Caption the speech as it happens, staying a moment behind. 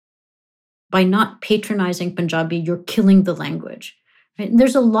by not patronizing Punjabi, you're killing the language. Right? And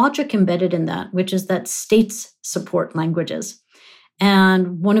there's a logic embedded in that, which is that states support languages.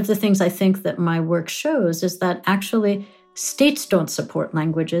 And one of the things I think that my work shows is that actually states don't support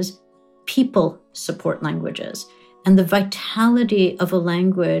languages, people support languages. And the vitality of a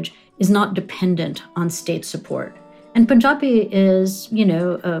language is not dependent on state support. And Punjabi is,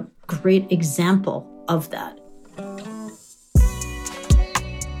 a great example of that.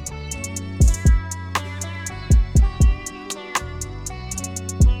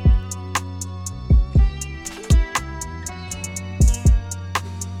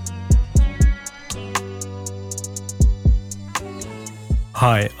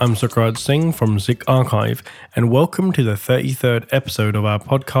 Hi, I'm Sukraj Singh from Sikh Archive, and welcome to the 33rd episode of our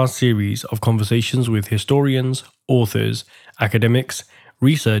podcast series of conversations with historians, authors, academics,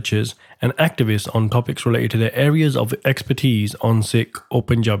 researchers, and activists on topics related to their areas of expertise on Sikh or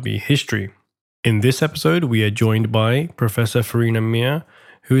Punjabi history. In this episode, we are joined by Professor Farina Mir,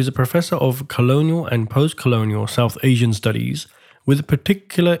 who is a professor of colonial and post-colonial South Asian studies, with a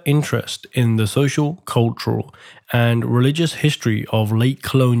particular interest in the social, cultural, and religious history of late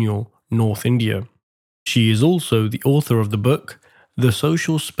colonial North India. She is also the author of the book, The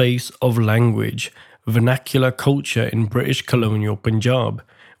Social Space of Language, Vernacular Culture in British Colonial Punjab,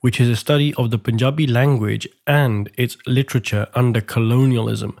 which is a study of the Punjabi language and its literature under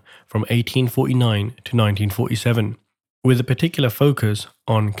colonialism from 1849 to 1947, with a particular focus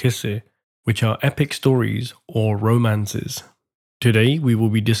on qisse, which are epic stories or romances. Today, we will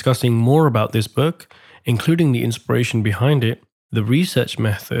be discussing more about this book, including the inspiration behind it, the research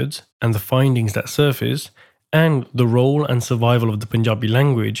methods and the findings that surface, and the role and survival of the Punjabi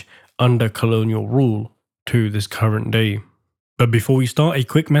language under colonial rule to this current day. But before we start, a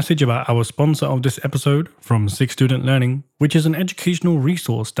quick message about our sponsor of this episode, from Sikh Student Learning, which is an educational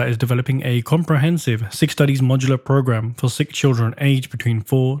resource that is developing a comprehensive Sikh Studies modular program for Sikh children aged between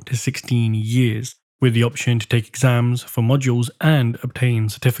 4 to 16 years. With the option to take exams for modules and obtain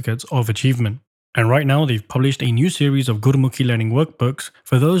certificates of achievement. And right now, they've published a new series of Gurmukhi learning workbooks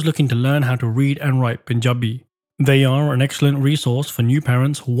for those looking to learn how to read and write Punjabi. They are an excellent resource for new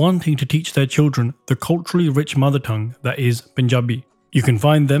parents wanting to teach their children the culturally rich mother tongue that is Punjabi. You can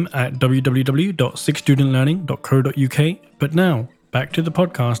find them at www.sikhstudentlearning.co.uk. But now, back to the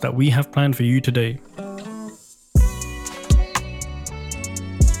podcast that we have planned for you today.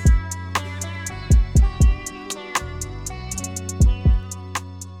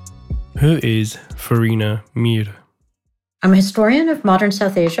 Who is Farina Mir? I'm a historian of modern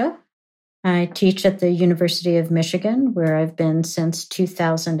South Asia. I teach at the University of Michigan, where I've been since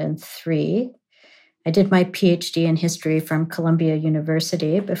 2003. I did my PhD in history from Columbia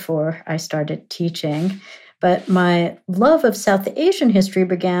University before I started teaching. But my love of South Asian history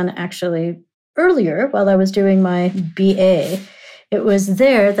began actually earlier while I was doing my BA. It was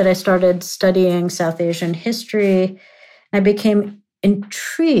there that I started studying South Asian history. I became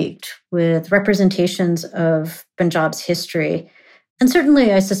intrigued with representations of Punjab's history. And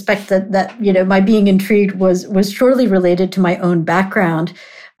certainly I suspect that my being intrigued was surely related to my own background.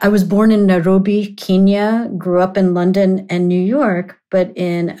 I was born in Nairobi, Kenya, grew up in London and New York, but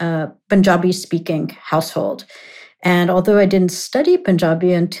in a Punjabi-speaking household. And although I didn't study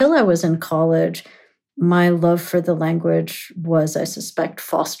Punjabi until I was in college, my love for the language was, I suspect,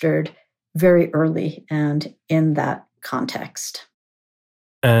 fostered very early and in that context.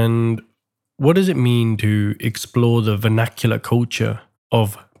 And what does it mean to explore the vernacular culture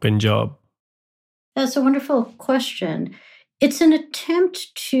of Punjab? That's a wonderful question. It's an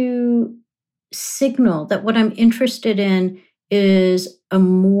attempt to signal that what I'm interested in is a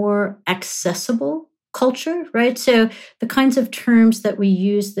more accessible culture, right? So the kinds of terms that we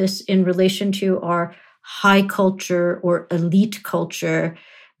use this in relation to are high culture or elite culture,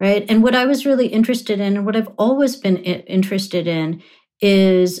 right? And what I was really interested in, and what I've always been interested in,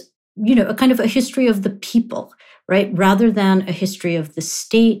 is, a kind of a history of the people, right? Rather than a history of the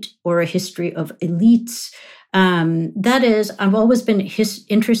state or a history of elites. That is, I've always been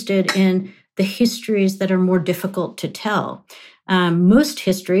interested in the histories that are more difficult to tell. Most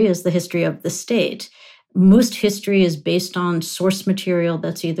history is the history of the state. Most history is based on source material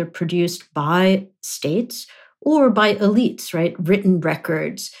that's either produced by states or by elites, right? Written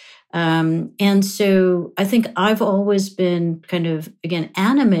records. And so I think I've always been kind of, again,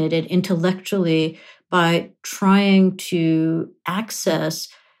 animated intellectually by trying to access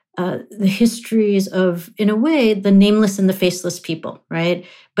the histories of, in a way, the nameless and the faceless people, right?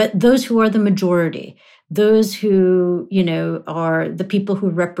 But those who are the majority, those who, are the people who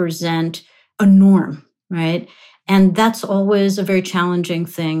represent a norm, right? And that's always a very challenging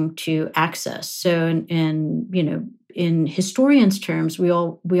thing to access. So in historians' terms,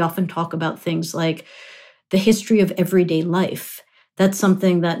 we often talk about things like the history of everyday life. That's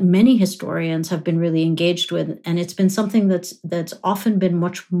something that many historians have been really engaged with, and it's been something that's often been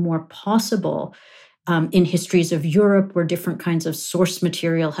much more possible in histories of Europe, where different kinds of source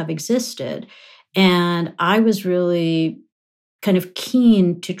material have existed. And I was really kind of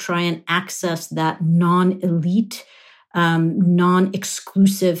keen to try and access that non-elite,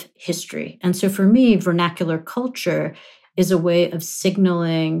 non-exclusive history. And so for me, vernacular culture is a way of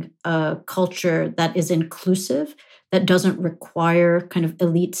signaling a culture that is inclusive, that doesn't require kind of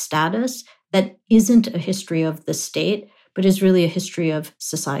elite status, that isn't a history of the state, but is really a history of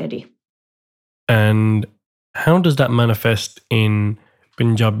society. And how does that manifest in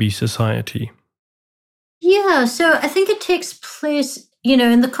Punjabi society? Yeah, so I think it takes place,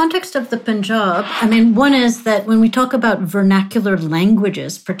 in the context of the Punjab. I mean, one is that when we talk about vernacular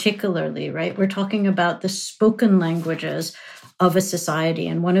languages, particularly, right, we're talking about the spoken languages of a society.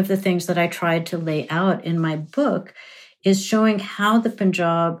 And one of the things that I tried to lay out in my book is showing how the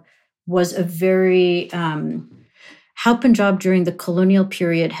Punjab was how Punjab during the colonial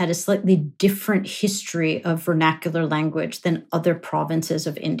period had a slightly different history of vernacular language than other provinces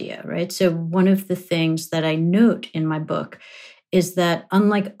of India, right? So one of the things that I note in my book is that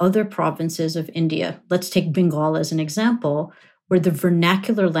unlike other provinces of India, let's take Bengal as an example, where the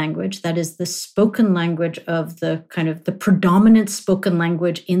vernacular language, that is the spoken language of the predominant spoken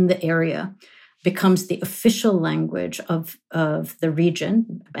language in the area, becomes the official language of the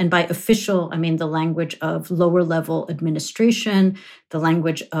region. And by official, I mean the language of lower level administration, the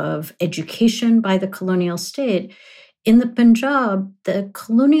language of education by the colonial state. In the Punjab, the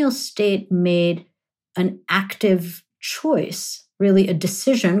colonial state made an active choice, really a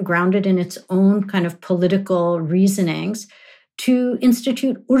decision grounded in its own kind of political reasonings, to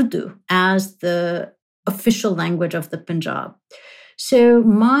institute Urdu as the official language of the Punjab. So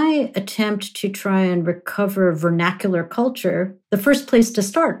my attempt to try and recover vernacular culture, the first place to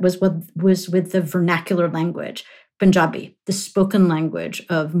start was with the vernacular language, Punjabi, the spoken language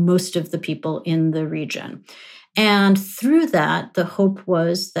of most of the people in the region. And through that, the hope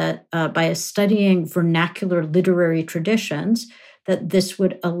was that by studying vernacular literary traditions, that this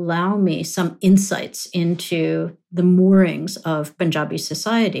would allow me some insights into the moorings of Punjabi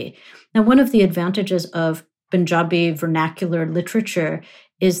society. Now, one of the advantages of Punjabi vernacular literature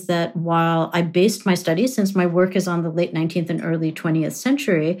is that while I based my studies, since my work is on the late 19th and early 20th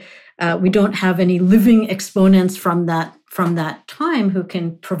century, we don't have any living exponents from that time who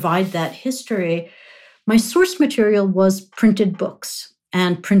can provide that history. My source material was printed books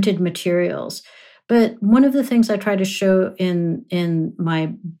and printed materials. But one of the things I try to show in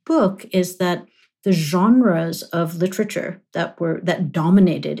my book is that the genres of literature that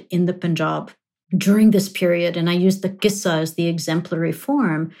dominated in the Punjab during this period, and I use the Qissa as the exemplary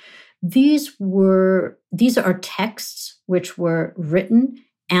form, these are texts which were written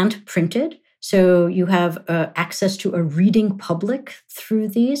and printed. So you have access to a reading public through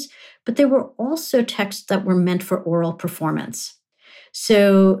these, but they were also texts that were meant for oral performance.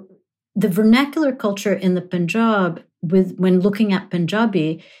 So the vernacular culture in the Punjab, when looking at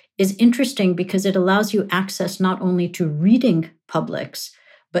Punjabi, is interesting because it allows you access not only to reading publics,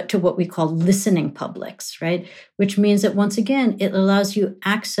 but to what we call listening publics, right? Which means that once again, it allows you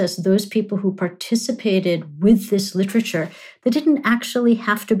access those people who participated with this literature that didn't actually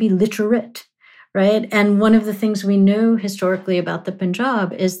have to be literate, right? And one of the things we know historically about the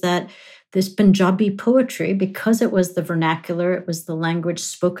Punjab is that this Punjabi poetry, because it was the vernacular, it was the language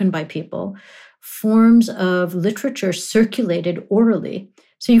spoken by people, forms of literature circulated orally.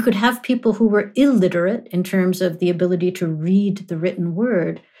 So you could have people who were illiterate in terms of the ability to read the written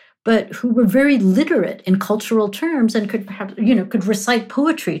word, but who were very literate in cultural terms and could perhaps, could recite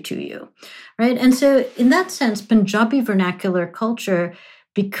poetry to you, right? And so in that sense, Punjabi vernacular culture,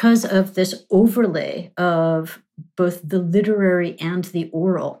 because of this overlay of both the literary and the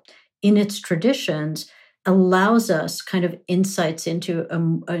oral in its traditions, allows us kind of insights into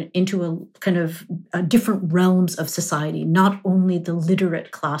a kind of different realms of society, not only the literate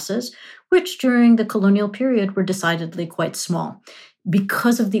classes, which during the colonial period were decidedly quite small.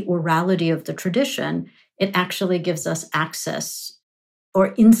 Because of the orality of the tradition, it actually gives us access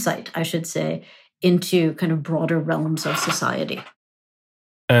or insight, I should say, into kind of broader realms of society.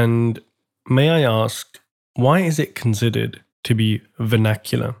 And may I ask, why is it considered to be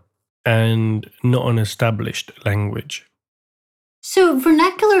vernacular and not an established language? So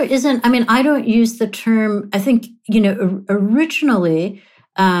vernacular isn't, I don't use the term, I think, originally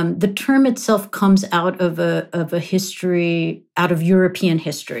The term itself comes out of a history, out of European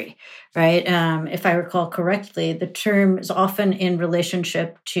history, right? If I recall correctly, the term is often in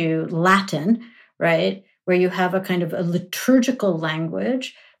relationship to Latin, right? Where you have a kind of a liturgical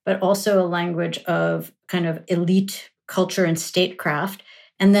language, but also a language of kind of elite culture and statecraft.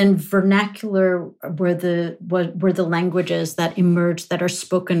 And then vernacular were the languages that emerged that are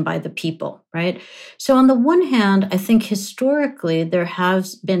spoken by the people, right? So on the one hand, I think historically there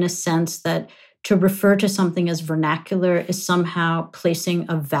has been a sense that to refer to something as vernacular is somehow placing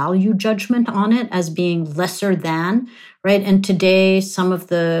a value judgment on it as being lesser than, right? And today, some of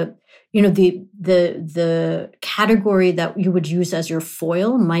the category that you would use as your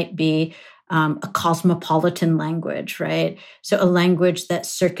foil might be a cosmopolitan language, right? So a language that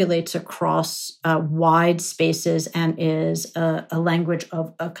circulates across wide spaces and is a language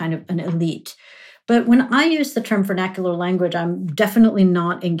of a kind of an elite. But when I use the term vernacular language, I'm definitely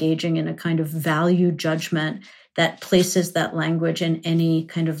not engaging in a kind of value judgment that places that language in any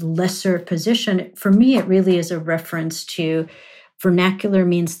kind of lesser position. For me, it really is a reference to vernacular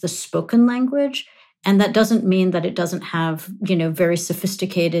means the spoken language. And that doesn't mean that it doesn't have, very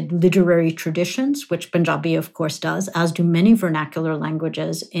sophisticated literary traditions, which Punjabi, of course, does, as do many vernacular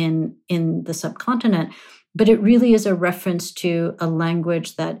languages in the subcontinent. But it really is a reference to a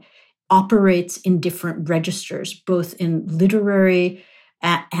language that operates in different registers, both in literary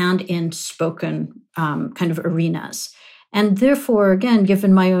and in spoken kind of arenas. And therefore, again,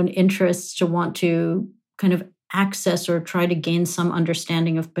 given my own interests to want to kind of access or try to gain some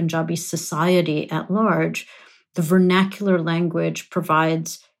understanding of Punjabi society at large, the vernacular language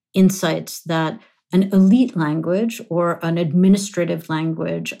provides insights that an elite language or an administrative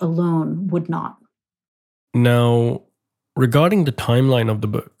language alone would not. Now, regarding the timeline of the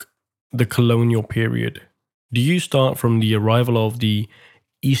book, the colonial period, do you start from the arrival of the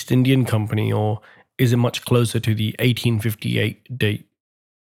East Indian Company, or is it much closer to the 1858 date?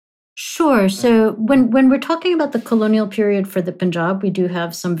 Sure. So when we're talking about the colonial period for the Punjab, we do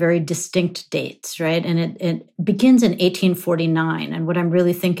have some very distinct dates, right? And it begins in 1849. And what I'm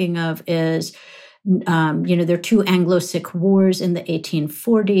really thinking of is, there are two Anglo-Sikh wars in the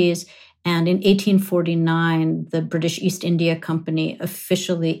 1840s. And in 1849, the British East India Company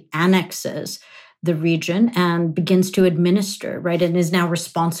officially annexes the region and begins to administer, right, and is now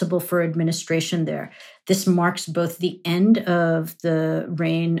responsible for administration there. This marks both the end of the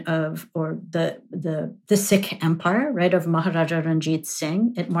reign of, or the Sikh Empire, right, of Maharaja Ranjit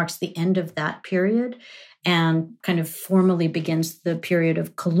Singh. It marks the end of that period and kind of formally begins the period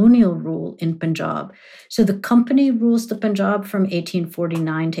of colonial rule in Punjab. So the company rules the Punjab from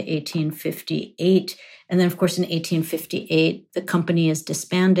 1849 to 1858. And then, of course, in 1858, the company is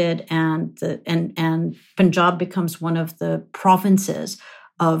disbanded and Punjab becomes one of the provinces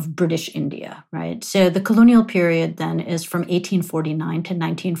of British India, right? So the colonial period then is from 1849 to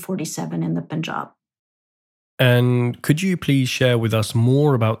 1947 in the Punjab. And could you please share with us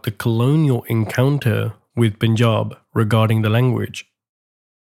more about the colonial encounter with Punjab regarding the language?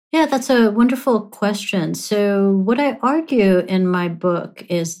 Yeah, that's a wonderful question. So what I argue in my book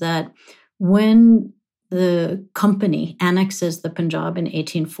is that when the company annexes the Punjab in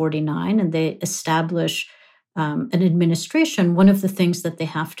 1849 and they establish an administration, one of the things that they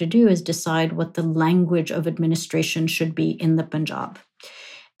have to do is decide what the language of administration should be in the Punjab.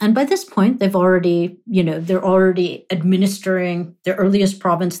 And by this point, they're already administering. The earliest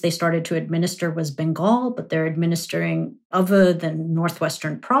province they started to administer was Bengal, but they're administering other than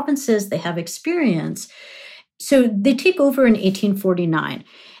northwestern provinces. They have experience. So they take over in 1849.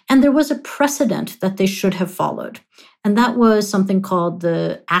 And there was a precedent that they should have followed. And that was something called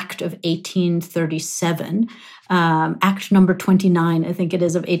the Act of 1837, Act number 29, I think it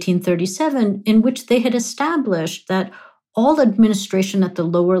is, of 1837, in which they had established that all administration at the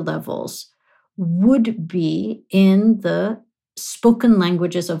lower levels would be in the spoken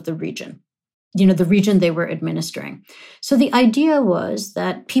languages of the region, the region they were administering. So the idea was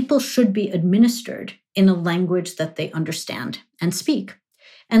that people should be administered in a language that they understand and speak.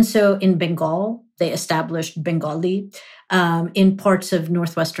 And so in Bengal, they established Bengali. In parts of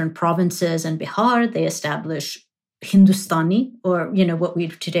northwestern provinces and Bihar, they established Hindustani, or, what we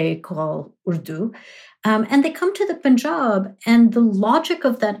today call Urdu. And they come to the Punjab, and the logic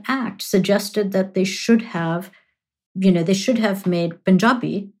of that act suggested that they should have made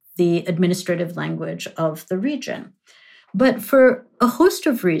Punjabi the administrative language of the region. But for a host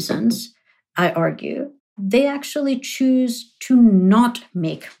of reasons, I argue, they actually choose to not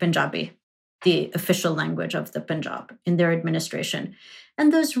make Punjabi the official language of the Punjab in their administration.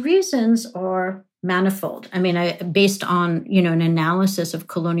 And those reasons are manifold. I mean, based on, an analysis of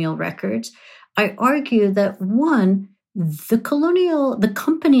colonial records, I argue that one, the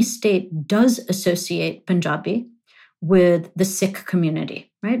company state does associate Punjabi with the Sikh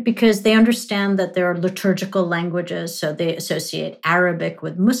community, right? Because they understand that there are liturgical languages. So they associate Arabic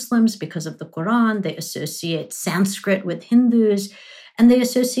with Muslims because of the Quran. They associate Sanskrit with Hindus, and they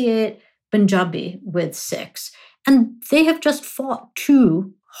associate Punjabi with Sikhs. And they have just fought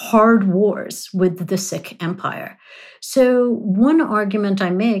two hard wars with the Sikh empire. So one argument I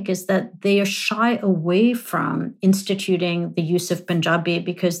make is that they are shy away from instituting the use of Punjabi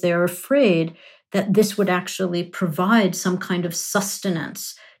because they're afraid that this would actually provide some kind of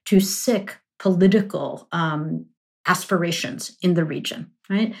sustenance to Sikh political aspirations in the region,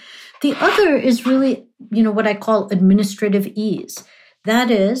 right? The other is really, what I call administrative ease.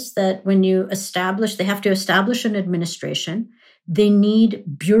 That is that when they have to establish an administration, they need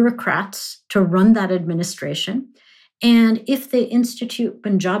bureaucrats to run that administration. And if they institute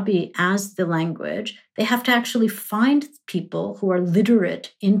Punjabi as the language, they have to actually find people who are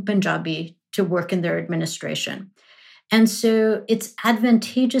literate in Punjabi to work in their administration. And so it's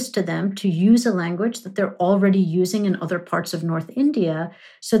advantageous to them to use a language that they're already using in other parts of North India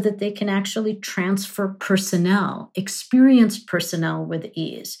so that they can actually transfer personnel, experienced personnel with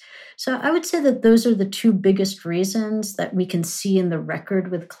ease. So I would say that those are the two biggest reasons that we can see in the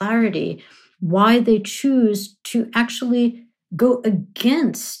record with clarity why they choose to actually go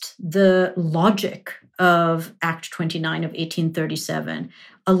against the logic of Act 29 of 1837,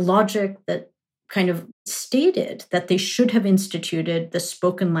 a logic that kind of stated that they should have instituted the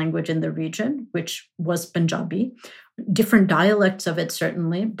spoken language in the region, which was Punjabi, different dialects of it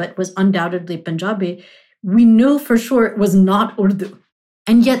certainly, but was undoubtedly Punjabi. We know for sure it was not Urdu.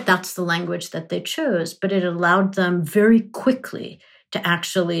 And yet that's the language that they chose, but it allowed them very quickly to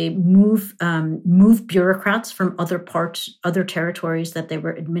actually move bureaucrats from other territories that they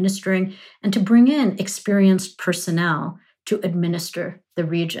were administering, and to bring in experienced personnel to administer the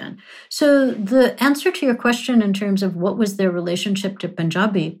region. So the answer to your question in terms of what was their relationship to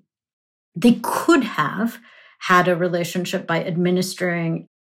Punjabi, they could have had a relationship by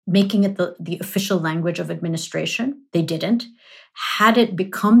making it the official language of administration. They didn't. Had it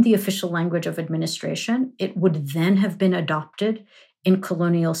become the official language of administration, it would then have been adopted in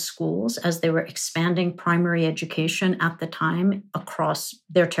colonial schools as they were expanding primary education at the time across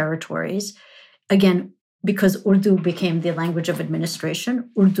their territories. Again, because Urdu became the language of administration,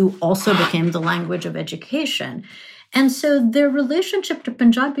 Urdu also became the language of education. And so their relationship to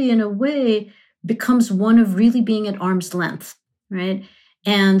Punjabi in a way becomes one of really being at arm's length, right?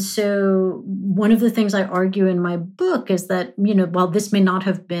 And so one of the things I argue in my book is that, while this may not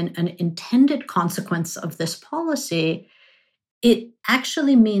have been an intended consequence of this policy, it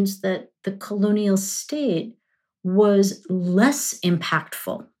actually means that the colonial state was less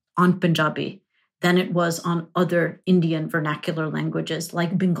impactful on Punjabi than it was on other Indian vernacular languages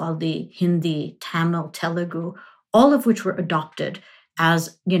like Bengali, Hindi, Tamil, Telugu, all of which were adopted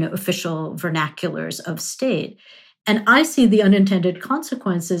as, official vernaculars of state. And I see the unintended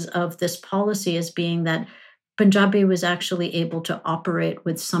consequences of this policy as being that Punjabi was actually able to operate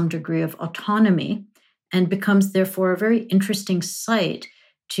with some degree of autonomy and becomes therefore a very interesting site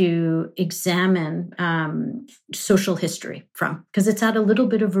to examine social history from, because it's at a little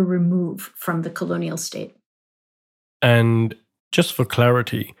bit of a remove from the colonial state. And just for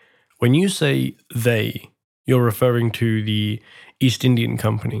clarity, when you say they, you're referring to the East Indian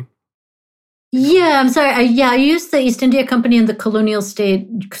Company. Yeah, I'm sorry. I use the East India Company and the colonial state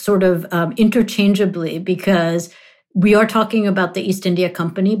sort of interchangeably because we are talking about the East India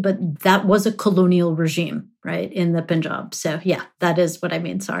Company, but that was a colonial regime, right, in the Punjab. So yeah, that is what I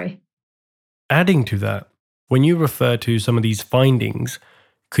mean. Sorry. Adding to that, when you refer to some of these findings,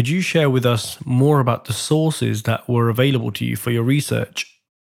 could you share with us more about the sources that were available to you for your research?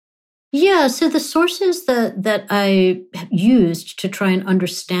 Yeah, so the sources that I used to try and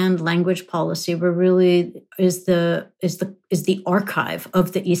understand language policy were really is the archive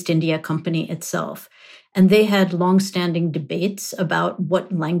of the East India Company itself. And they had longstanding debates about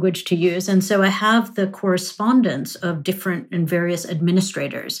what language to use. And so I have the correspondence of different and various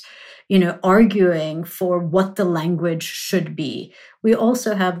administrators, arguing for what the language should be. We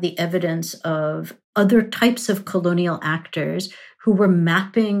also have the evidence of other types of colonial actors who were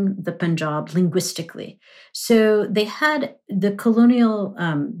mapping the Punjab linguistically. So they had the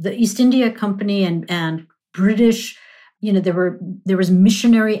the East India Company and British, there was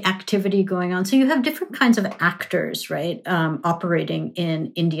missionary activity going on. So you have different kinds of actors, right, operating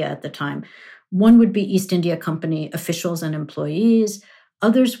in India at the time. One would be East India Company officials and employees.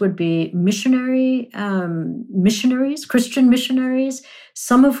 Others would be missionaries, Christian missionaries,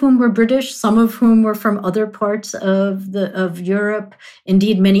 some of whom were British, some of whom were from other parts of Europe.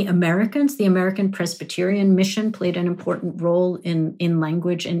 Indeed, many Americans. The American Presbyterian Mission played an important role in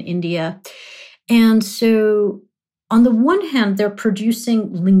language in India. And so on the one hand, they're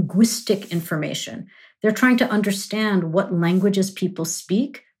producing linguistic information. They're trying to understand what languages people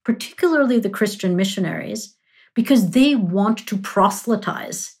speak, particularly the Christian missionaries, because they want to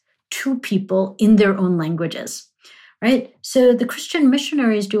proselytize to people in their own languages, right? So the Christian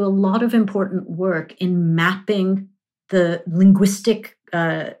missionaries do a lot of important work in mapping the linguistic,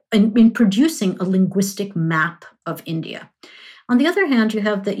 in producing a linguistic map of India. On the other hand, you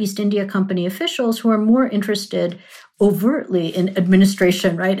have the East India Company officials who are more interested overtly in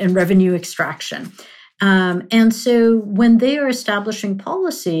administration, right, and revenue extraction. And so when they are establishing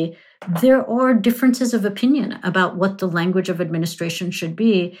policy, there are differences of opinion about what the language of administration should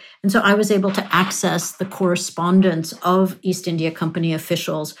be. And so I was able to access the correspondence of East India Company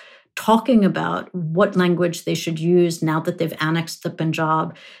officials talking about what language they should use now that they've annexed the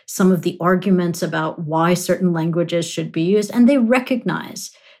Punjab, some of the arguments about why certain languages should be used. And they recognize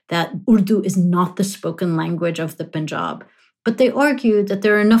that Urdu is not the spoken language of the Punjab. But they argue that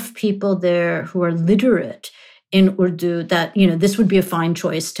there are enough people there who are literate in Urdu that, this would be a fine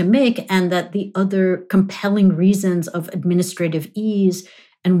choice to make, and that the other compelling reasons of administrative ease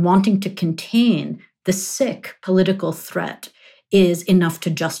and wanting to contain the Sikh political threat is enough to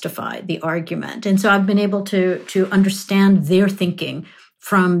justify the argument. And so I've been able to understand their thinking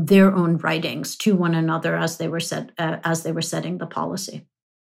from their own writings to one another as they were setting the policy.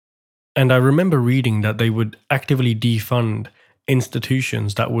 And I remember reading that they would actively defund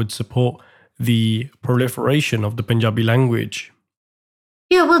institutions that would support the proliferation of the Punjabi language.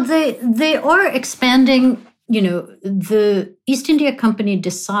 Yeah, well, they are expanding. The East India Company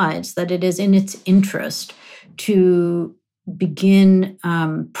decides that it is in its interest to begin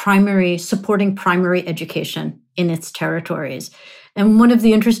supporting primary education in its territories. And one of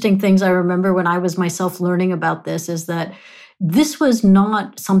the interesting things I remember when I was myself learning about this is that this was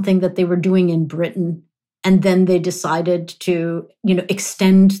not something that they were doing in Britain, and then they decided to,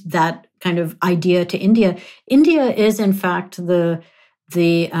 extend that kind of idea to India. India is, in fact, the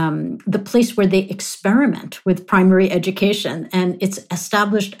place where they experiment with primary education, and it's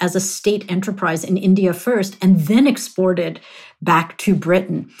established as a state enterprise in India first, and then exported back to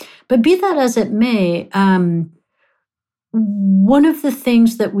Britain. But be that as it may, one of the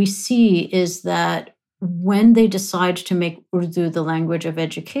things that we see is that when they decide to make Urdu the language of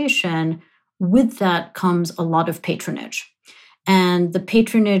education, with that comes a lot of patronage. And the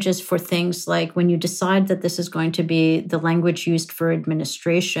patronage is for things like when you decide that this is going to be the language used for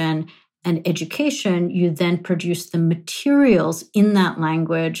administration and education, you then produce the materials in that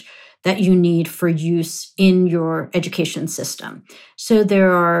language that you need for use in your education system. So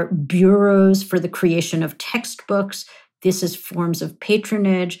there are bureaus for the creation of textbooks. This is forms of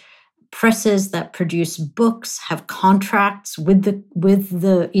patronage. Presses that produce books have contracts with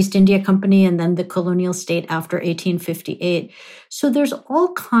the East India Company and then the colonial state after 1858. So there's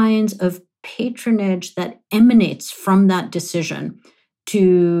all kinds of patronage that emanates from that decision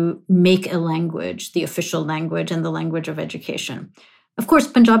to make a language the official language and the language of education. Of course,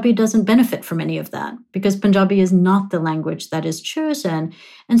 Punjabi doesn't benefit from any of that because Punjabi is not the language that is chosen.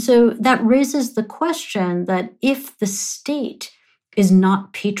 And so that raises the question that if the state is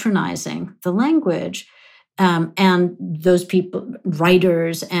not patronizing the language, and those people,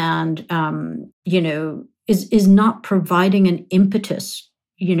 writers, and is not providing an impetus,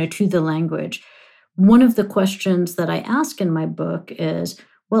 to the language. One of the questions that I ask in my book is,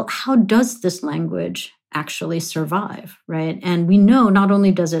 well, how does this language actually survive, right? And we know not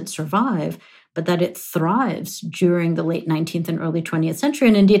only does it survive, but that it thrives during the late 19th and early 20th century.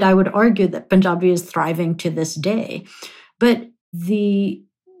 And indeed, I would argue that Punjabi is thriving to this day. But the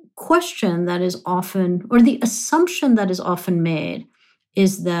question that is often, or the assumption that is often made,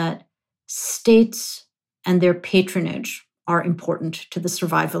 is that states and their patronage are important to the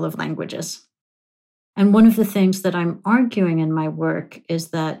survival of languages. And one of the things that I'm arguing in my work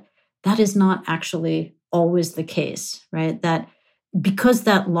is that that is not actually always the case, right? That because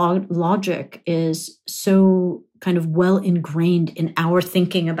that logic is so kind of well ingrained in our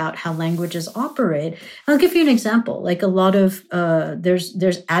thinking about how languages operate. I'll give you an example. Like a lot of,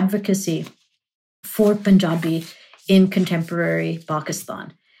 there's advocacy for Punjabi in contemporary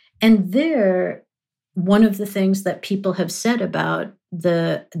Pakistan. And there, one of the things that people have said about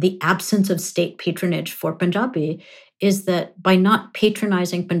the absence of state patronage for Punjabi is that by not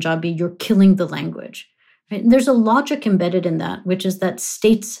patronizing Punjabi, you're killing the language. Right? And there's a logic embedded in that, which is that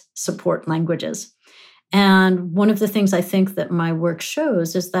states support languages. And one of the things I think that my work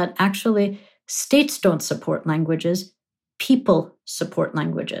shows is that actually states don't support languages, people support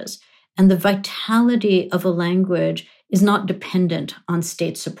languages. And the vitality of a language is not dependent on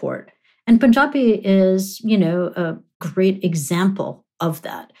state support. And Punjabi is, a great example of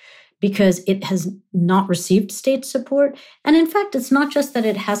that because it has not received state support. And in fact, it's not just that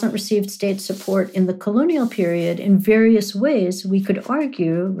it hasn't received state support in the colonial period. In various ways, we could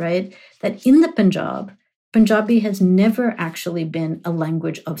argue, right, that in the Punjabi has never actually been a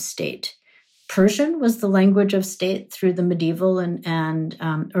language of state. Persian was the language of state through the medieval and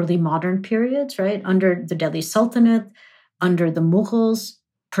early modern periods, right? Under the Delhi Sultanate, under the Mughals,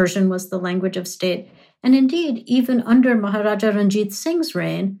 Persian was the language of state. And indeed, even under Maharaja Ranjit Singh's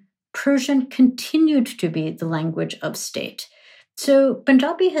reign, Persian continued to be the language of state. So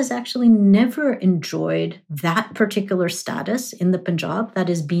Punjabi has actually never enjoyed that particular status in the Punjab, that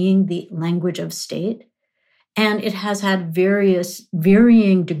is being the language of state. And it has had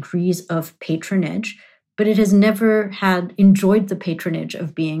varying degrees of patronage, but it has never enjoyed the patronage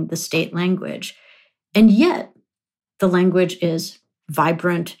of being the state language. And yet, the language is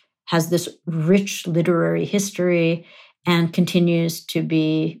vibrant, has this rich literary history, and continues to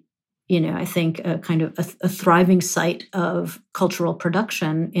be, I think, a kind of a thriving site of cultural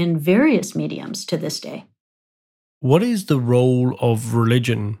production in various mediums to this day. What is the role of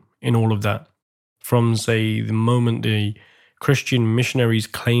religion in all of that? From, say, the moment the Christian missionaries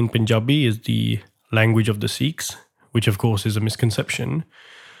claimed Punjabi as the language of the Sikhs, which of course is a misconception,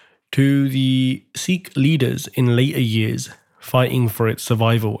 to the Sikh leaders in later years fighting for its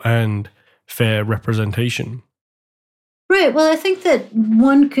survival and fair representation. Right. Well, I think that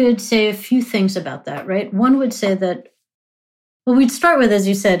one could say a few things about that, right? One would say that, well, we'd start with, as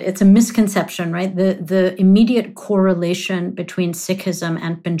you said, it's a misconception, right? The immediate correlation between Sikhism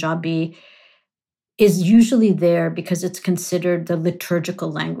and Punjabi is usually there because it's considered the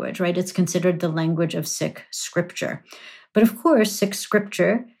liturgical language, right? It's considered the language of Sikh scripture. But of course, Sikh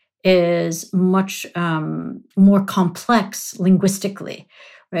scripture is much more complex linguistically,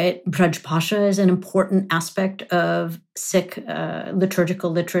 right? Braj Bhasha is an important aspect of Sikh liturgical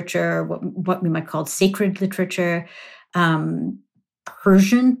literature, what we might call sacred literature.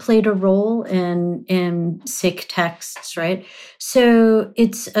 Persian played a role in Sikh texts, right? So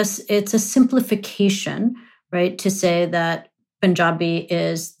it's a simplification, right, to say that Punjabi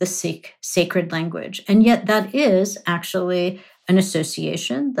is the Sikh sacred language. And yet that is actually an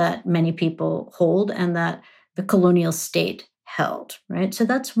association that many people hold and that the colonial state held, right? So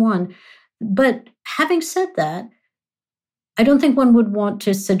that's one. But having said that, I don't think one would want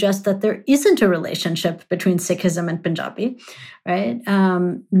to suggest that there isn't a relationship between Sikhism and Punjabi, right?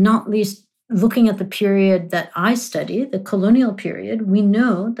 Not least looking at the period that I study, the colonial period, we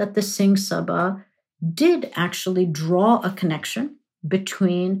know that the Singh Sabha did actually draw a connection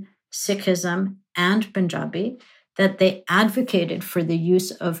between Sikhism and Punjabi, that they advocated for the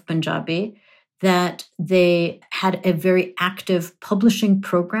use of Punjabi, that they had a very active publishing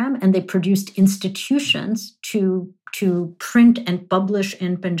program, and they produced institutions to print and publish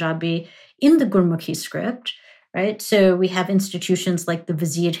in Punjabi in the Gurmukhi script, right? So we have institutions like the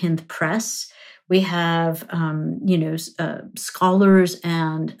Wazir Hind Press. We have, scholars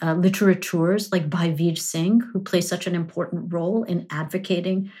and literateurs like Bhai Veer Singh, who play such an important role in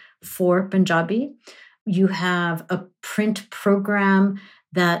advocating for Punjabi. You have a print program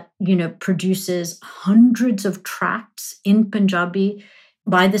that, produces hundreds of tracts in Punjabi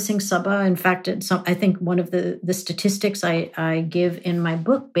by the Singh Sabha. In fact, I think one of the statistics I give in my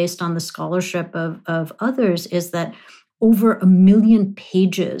book, based on the scholarship of others, is that over 1 million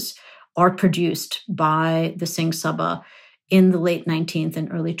pages are produced by the Singh Sabha in the late 19th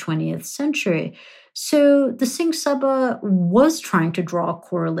and early 20th century. So the Singh Sabha was trying to draw a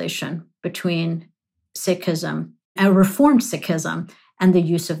correlation between Sikhism, reformed Sikhism, and the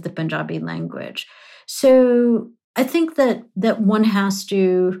use of the Punjabi language. So I think that one has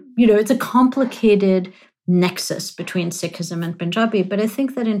to, it's a complicated nexus between Sikhism and Punjabi, but I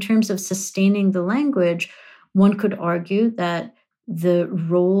think that in terms of sustaining the language, one could argue that the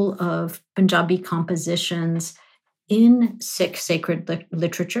role of Punjabi compositions in Sikh sacred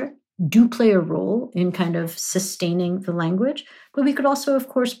literature do play a role in kind of sustaining the language. But we could also, of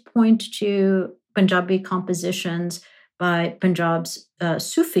course, point to Punjabi compositions by Punjab's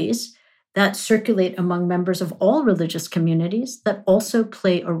Sufis that circulate among members of all religious communities that also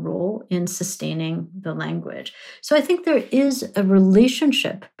play a role in sustaining the language. So I think there is a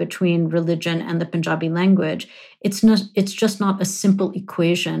relationship between religion and the Punjabi language. It's just not a simple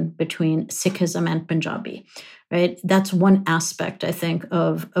equation between Sikhism and Punjabi, right? That's one aspect, I think,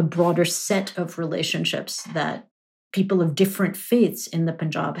 of a broader set of relationships that people of different faiths in the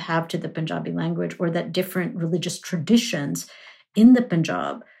Punjab have to the Punjabi language, or that different religious traditions in the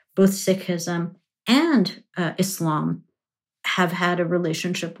Punjab, both Sikhism and Islam, have had a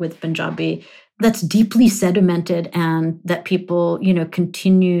relationship with Punjabi that's deeply sedimented and that people,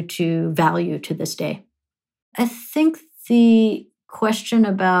 continue to value to this day. I think the question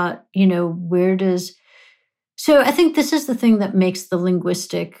about, so I think this is the thing that makes the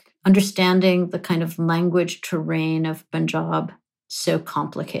linguistic understanding the kind of language terrain of Punjab so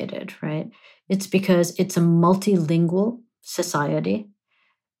complicated, right? It's because it's a multilingual society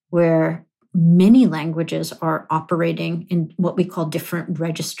where many languages are operating in what we call different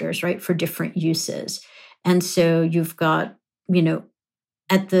registers, right, for different uses. And so you've got,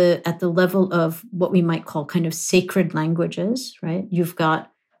 at the level of what we might call kind of sacred languages, right? You've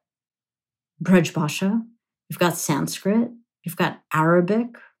got Braj Bhasha, you've got Sanskrit, you've got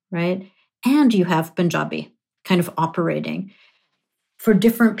Arabic, right? And you have Punjabi kind of operating for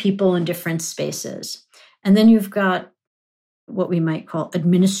different people in different spaces. And then you've got what we might call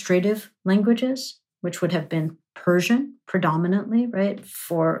administrative languages, which would have been Persian predominantly, right,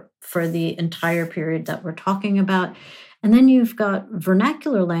 for the entire period that we're talking about. And then you've got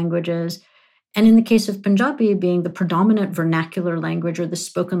vernacular languages, and in the case of Punjabi being the predominant vernacular language or the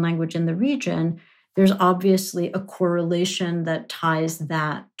spoken language in the region, there's obviously a correlation that ties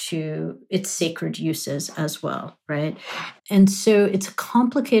that to its sacred uses as well, right? And so it's a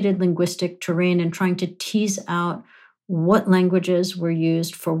complicated linguistic terrain, and trying to tease out what languages were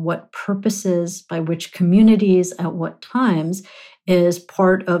used for what purposes, by which communities, at what times, is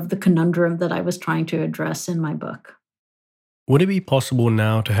part of the conundrum that I was trying to address in my book. Would it be possible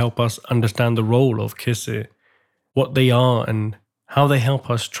now to help us understand the role of Kisse, what they are, and how they help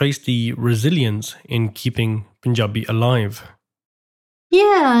us trace the resilience in keeping Punjabi alive?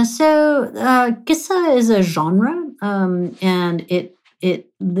 Yeah, so Kissa is a genre, and it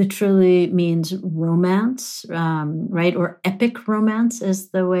literally means romance, right? Or epic romance is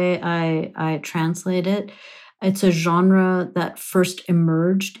the way I translate it. It's a genre that first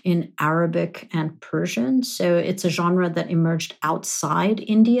emerged in Arabic and Persian. So it's a genre that emerged outside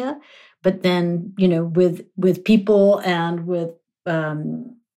India, but then, with people and with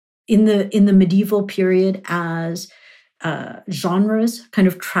in the medieval period, as genres kind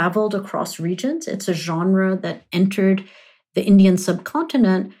of traveled across regions. It's a genre that entered the Indian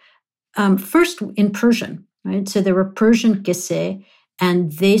subcontinent first in Persian, right? So there were Persian Kisse,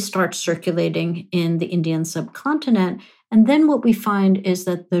 and they start circulating in the Indian subcontinent. And then what we find is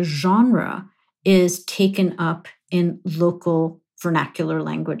that the genre is taken up in local vernacular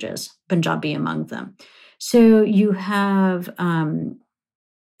languages, Punjabi among them. So you have,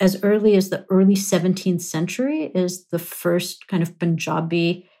 as early as the early 17th century, is the first kind of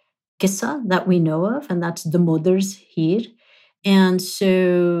Punjabi Kissa that we know of, and that's Damodar's Heer. And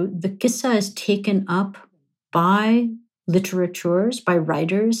so the Kissa is taken up by literateurs, by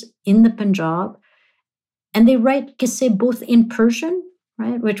writers in the Punjab, and they write Kisse both in Persian,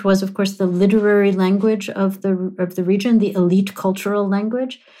 right, which was, of course, the literary language of the region, the elite cultural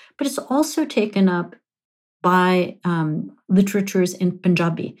language, but it's also taken up by literatures in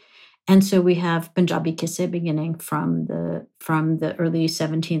Punjabi. And so we have Punjabi Kisse beginning from the early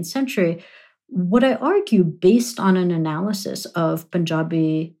 17th century. What I argue, based on an analysis of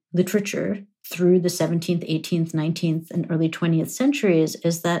Punjabi literature through the 17th, 18th, 19th, and early 20th centuries,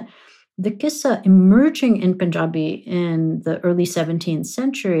 is that the Kissa emerging in Punjabi in the early 17th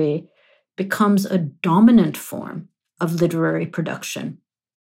century becomes a dominant form of literary production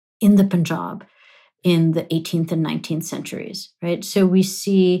in the Punjab in the 18th and 19th centuries, right? So we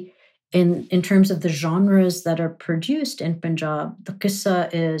see in terms of the genres that are produced in Punjab, the Kissa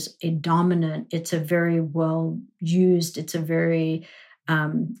is a dominant, it's a very well used, it's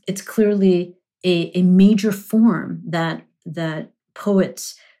clearly a major form that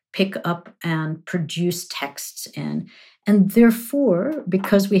poets pick up and produce texts in. And therefore,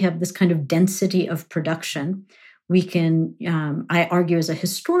 because we have this kind of density of production, we can, I argue as a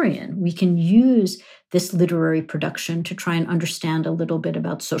historian, we can use this literary production to try and understand a little bit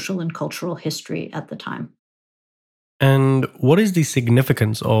about social and cultural history at the time. And what is the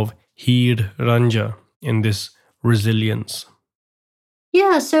significance of Heer Ranja in this resilience?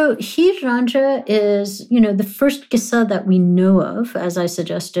 Yeah, so Hir Ranja is, the first qissa that we know of, as I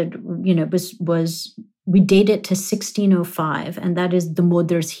suggested, was we date it to 1605, and that is the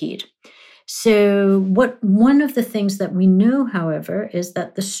Modar's Hir. So one of the things that we know, however, is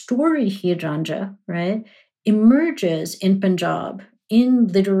that the story Hir Ranja, right, emerges in Punjab in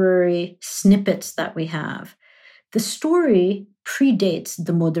literary snippets that we have. The story predates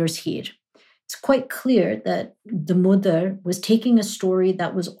the Modar's Hir. It's quite clear that the Modar was taking a story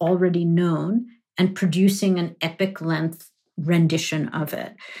that was already known and producing an epic length rendition of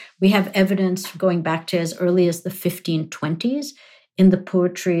it. We have evidence going back to as early as the 1520s in the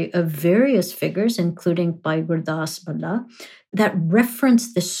poetry of various figures, including Bhai Gurdas Balla, that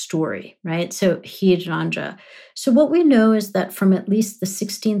reference this story, right? So Hir Ranja. So what we know is that from at least the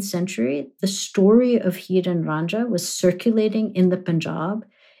 16th century, the story of Hir and Ranja was circulating in the Punjab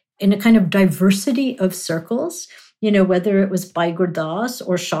in a kind of diversity of circles, whether it was Bhai Gurdas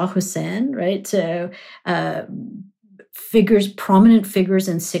or Shah Hussain, right? So prominent figures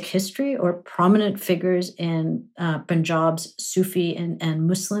in Sikh history or prominent figures in Punjab's Sufi and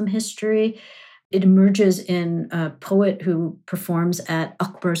Muslim history. It emerges in a poet who performs at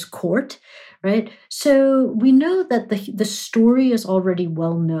Akbar's court, right? So we know that the story is already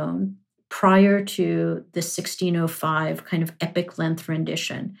well known prior to the 1605 kind of epic length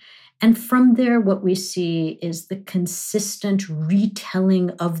rendition. And from there, what we see is the consistent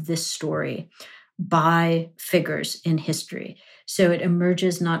retelling of this story by figures in history. So it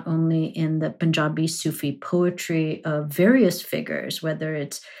emerges not only in the Punjabi Sufi poetry of various figures, whether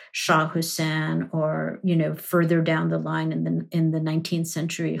it's Shah Hussain or, further down the line in the 19th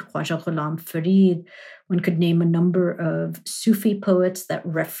century, Khwaja Ghulam Farid. One could name a number of Sufi poets that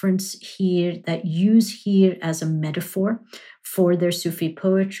reference Hir, that use Hir as a metaphor for their Sufi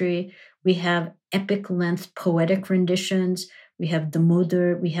poetry. We have epic length poetic renditions. We have the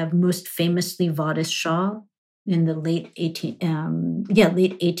Modar. We have most famously Varis Shah in the late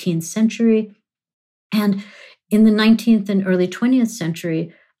 18th century. And in the 19th and early 20th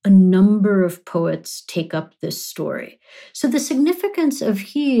century, a number of poets take up this story. So the significance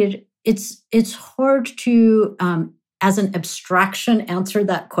of Hir, it's hard to, as an abstraction, answer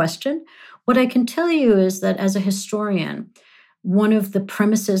that question. What I can tell you is that as a historian, one of the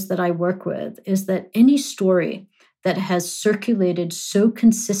premises that I work with is that any story that has circulated so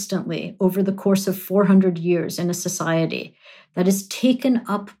consistently over the course of 400 years in a society, that is taken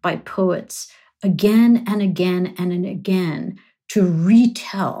up by poets again and again and again to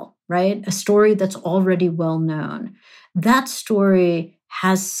retell, right, a story that's already well known, that story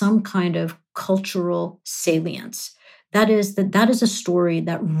has some kind of cultural salience. That is a story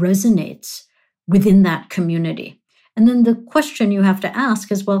that resonates within that community. And then the question you have to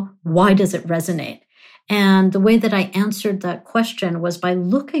ask is, well, why does it resonate? And the way that I answered that question was by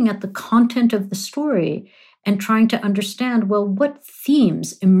looking at the content of the story and trying to understand, well, what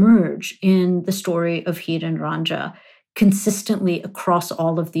themes emerge in the story of Hir and Ranja consistently across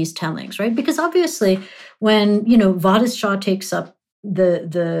all of these tellings, right? Because obviously when, Varis Shah takes up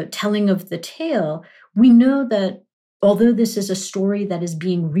the telling of the tale, we know that although this is a story that is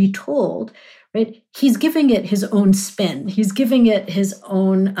being retold, right, he's giving it his own spin. He's giving it his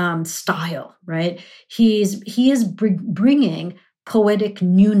own style, right? He is bringing poetic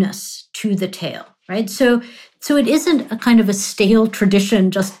newness to the tale, right? So it isn't a kind of a stale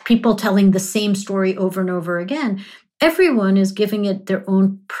tradition, just people telling the same story over and over again. Everyone is giving it their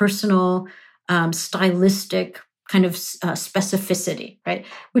own personal stylistic kind of specificity, right?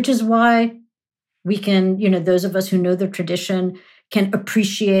 Which is why we can, those of us who know the tradition can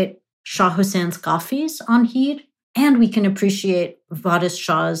appreciate Shah Hussein's Qafis on Hir, and we can appreciate Varis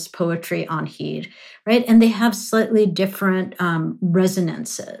Shah's poetry on Hir, right? And they have slightly different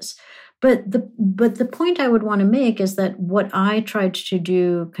resonances. But the point I would want to make is that what I tried to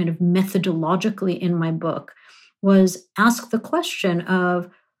do kind of methodologically in my book was ask the question of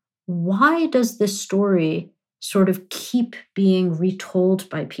why does this story sort of keep being retold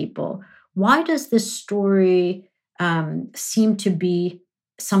by people? Why does this story seem to be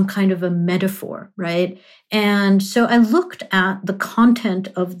some kind of a metaphor, right? And so I looked at the content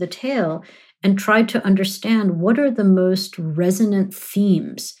of the tale and tried to understand what are the most resonant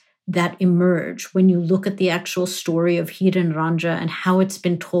themes that emerge when you look at the actual story of Hir and Ranja and how it's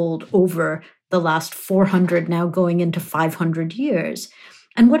been told over the last 400, now going into 500 years.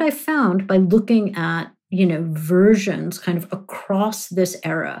 And what I found by looking at, versions kind of across this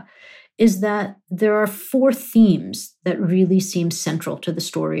era is that there are 4 themes that really seem central to the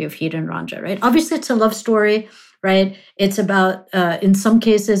story of Hir and Ranja, right? Obviously, it's a love story, right? It's about, in some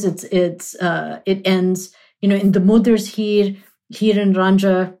cases, it ends, in the Modar's Hir, Hir and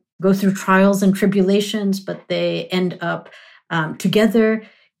Ranja go through trials and tribulations, but they end up together.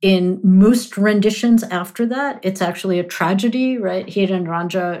 In most renditions after that, it's actually a tragedy, right? Hir and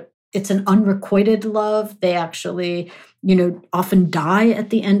Ranja, it's an unrequited love. They actually, often die at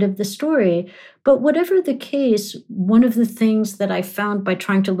the end of the story. But whatever the case, one of the things that I found by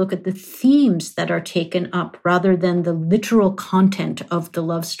trying to look at the themes that are taken up rather than the literal content of the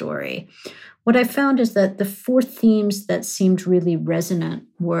love story, what I found is that the four themes that seemed really resonant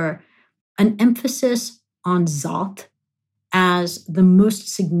were an emphasis on Zat as the most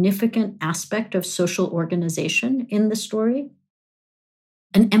significant aspect of social organization in the story,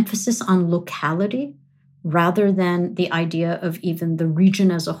 an emphasis on locality rather than the idea of even the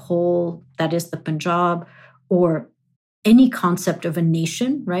region as a whole, that is the Punjab, or any concept of a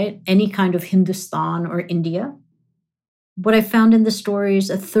nation, right? Any kind of Hindustan or India. What I found in the stories,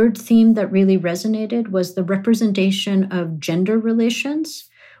 a third theme that really resonated was the representation of gender relations,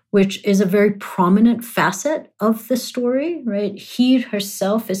 which is a very prominent facet of the story, right? Hir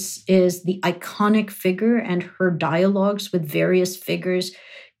herself is the iconic figure, and her dialogues with various figures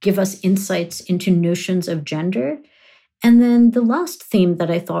give us insights into notions of gender. And then the last theme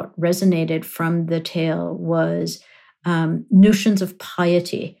that I thought resonated from the tale was notions of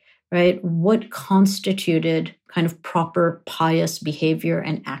piety, right? What constituted kind of proper pious behavior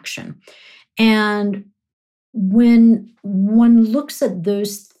and action. And when one looks at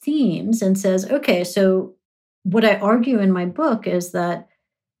those themes and says, okay, so what I argue in my book is that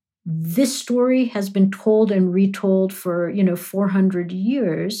this story has been told and retold for, 400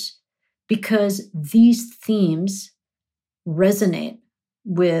 years because these themes resonate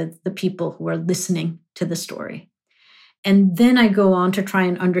with the people who are listening to the story. And then I go on to try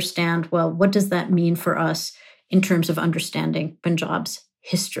and understand, well, what does that mean for us in terms of understanding Punjab's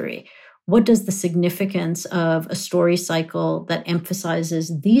history? What does the significance of a story cycle that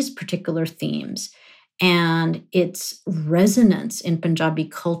emphasizes these particular themes and its resonance in Punjabi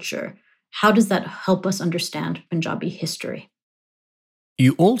culture, how does that help us understand Punjabi history?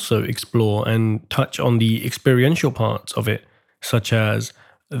 You also explore and touch on the experiential parts of it, such as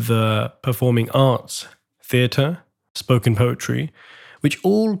the performing arts, theatre, spoken poetry, which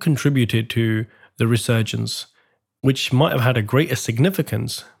all contributed to the resurgence, which might have had a greater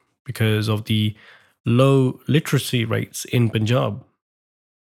significance because of the low literacy rates in Punjab.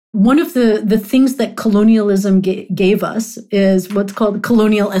 One of the things that colonialism gave us is what's called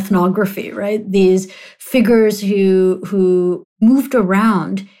colonial ethnography, right? These figures who moved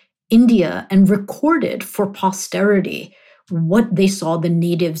around India and recorded for posterity what they saw the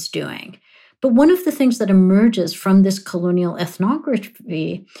natives doing. But one of the things that emerges from this colonial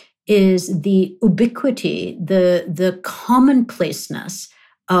ethnography is the ubiquity, the commonplaceness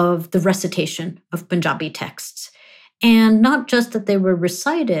of the recitation of Punjabi texts. And not just that they were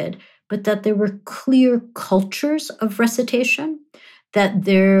recited, but that there were clear cultures of recitation, that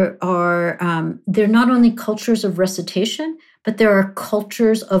they're not only cultures of recitation, but there are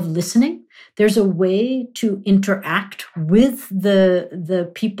cultures of listening. There's a way to interact with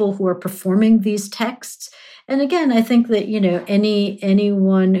the people who are performing these texts. And again, I think that,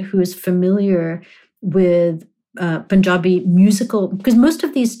 anyone who is familiar with Punjabi musical, because most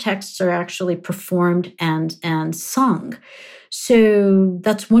of these texts are actually performed and sung. So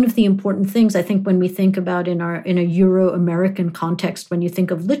that's one of the important things I think when we think about in a Euro-American context, when you think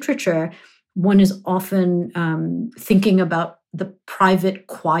of literature, one is often thinking about the private,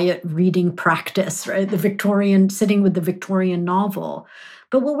 quiet reading practice, right? Sitting with the Victorian novel.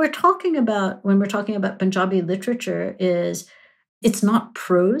 But what we're talking about when we're talking about Punjabi literature is it's not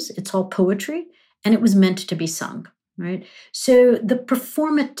prose, it's all poetry. And it was meant to be sung, right? So the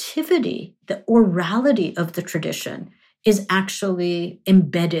performativity, the orality of the tradition is actually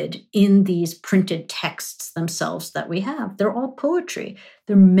embedded in these printed texts themselves that we have. They're all poetry.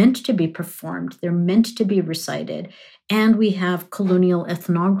 They're meant to be performed. They're meant to be recited. And we have colonial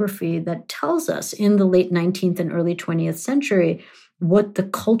ethnography that tells us in the late 19th and early 20th century what the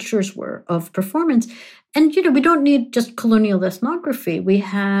cultures were of performance. And, we don't need just colonial ethnography. We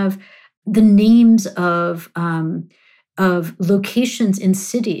have the names of locations in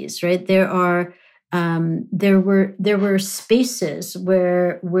cities, right? There were spaces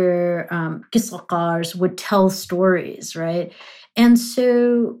where qissaqars would tell stories, right? And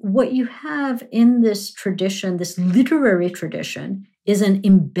so what you have in this tradition, this literary tradition, is an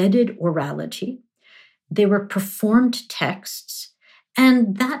embedded orality. They were performed texts,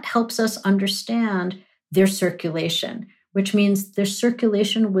 and that helps us understand their circulation, which means their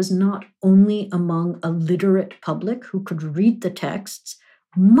circulation was not only among a literate public who could read the texts.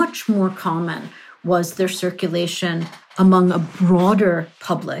 Much more common was their circulation among a broader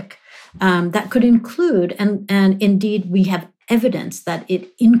public that could include, and indeed we have evidence that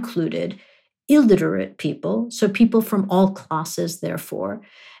it included illiterate people, so people from all classes, therefore,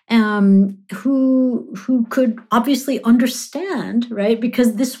 who could obviously understand, right?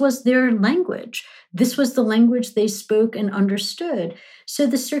 Because this was their language. This was the language they spoke and understood. So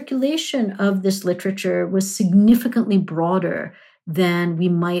the circulation of this literature was significantly broader than we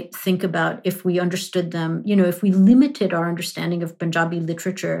might think about if we understood them, if we limited our understanding of Punjabi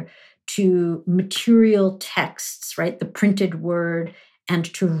literature to material texts, right? The printed word, and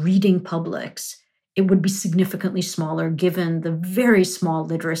to reading publics, it would be significantly smaller given the very small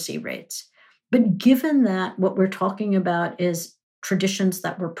literacy rates. But given that what we're talking about is traditions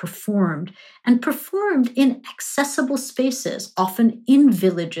that were performed in accessible spaces, often in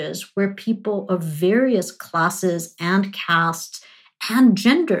villages where people of various classes and castes and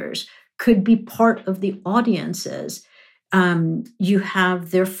genders could be part of the audiences, you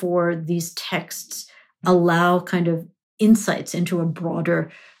have, therefore, these texts allow kind of insights into a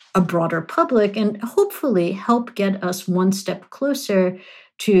broader public and hopefully help get us one step closer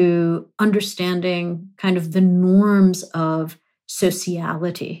to understanding kind of the norms of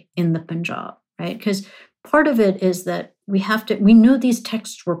sociality in the Punjab, right? Because part of it is that we know these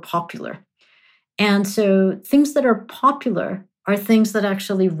texts were popular. And so things that are popular are things that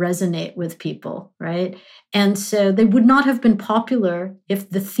actually resonate with people, right? And so they would not have been popular if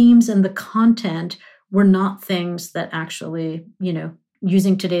the themes and the content were not things that actually,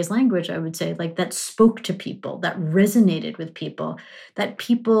 using today's language, I would say, like that spoke to people, that resonated with people, that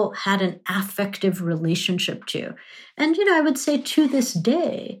people had an affective relationship to. And, I would say to this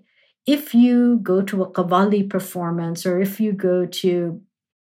day, if you go to a Qawwali performance or if you go to,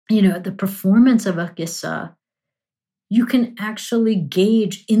 the performance of a qissa, you can actually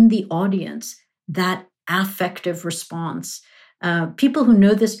gauge in the audience that affective response. People who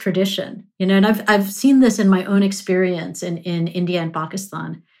know this tradition, and I've seen this in my own experience in India and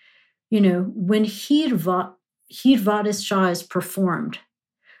Pakistan, when Heer Varis Shah is performed,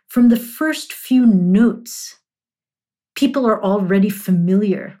 from the first few notes, people are already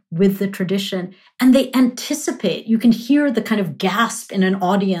familiar with the tradition and they anticipate. You can hear the kind of gasp in an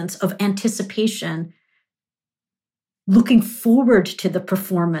audience of anticipation, looking forward to the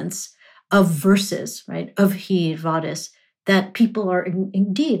performance of verses, right, of Heer Varis, that people are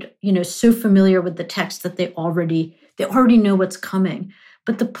indeed, so familiar with the text that they already know what's coming.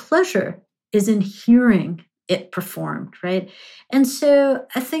 But the pleasure is in hearing it performed, right? And so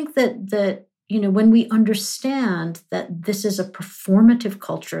I think that when we understand that this is a performative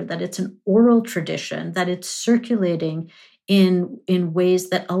culture, that it's an oral tradition, that it's circulating in ways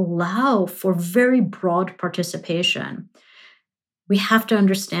that allow for very broad participation, we have to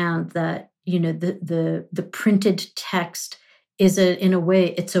understand that the printed text is in a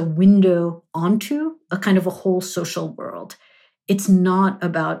way, it's a window onto a kind of a whole social world. It's not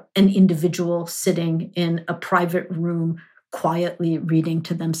about an individual sitting in a private room quietly reading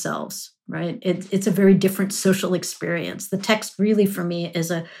to themselves, right? It's a very different social experience. The text really, for me,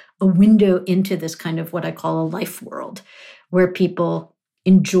 is a window into this kind of what I call a life world, where people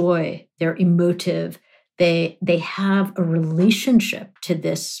enjoy, they're emotive, they have a relationship to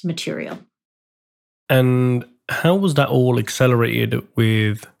this material. And how was that all accelerated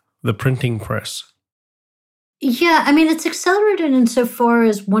with the printing press? Yeah, it's accelerated insofar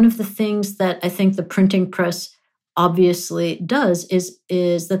as one of the things that I think the printing press obviously does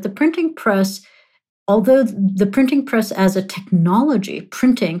is that the printing press, although the printing press as a technology,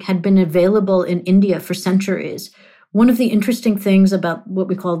 printing had been available in India for centuries. One of the interesting things about what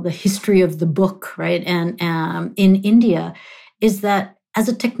we call the history of the book, right, and in India, is that as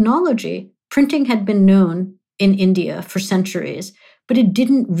a technology, printing had been known in India for centuries, but it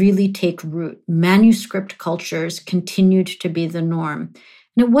didn't really take root. Manuscript cultures continued to be the norm.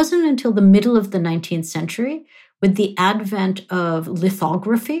 And it wasn't until the middle of the 19th century, with the advent of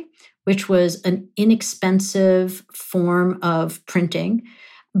lithography, which was an inexpensive form of printing,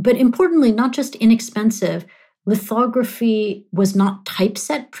 but importantly, not just inexpensive, lithography was not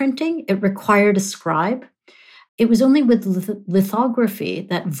typeset printing. It required a scribe. It was only with lithography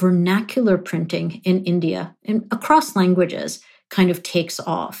that vernacular printing in India and across languages kind of takes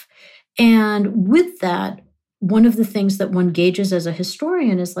off. And with that, one of the things that one gauges as a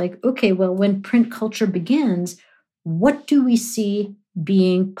historian is like, okay, well, when print culture begins, what do we see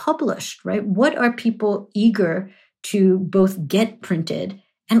being published, right? What are people eager to both get printed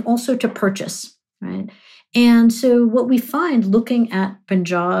and also to purchase, right? And so what we find looking at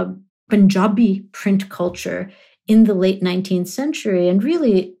Punjabi print culture in the late 19th century, and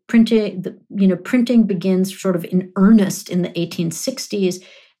really printing begins sort of in earnest in the 1860s,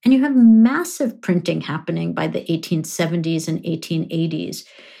 and you have massive printing happening by the 1870s and 1880s.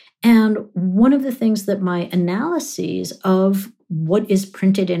 And one of the things that my analyses of what is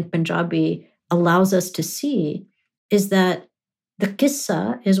printed in Punjabi allows us to see is that the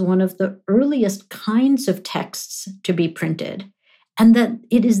Qissa is one of the earliest kinds of texts to be printed, and that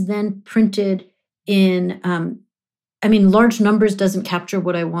it is then printed in, large numbers doesn't capture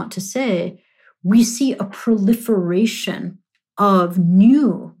what I want to say. We see a proliferation of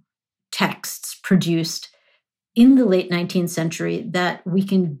new texts produced in the late 19th century that we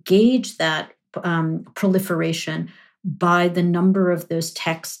can gauge that proliferation by the number of those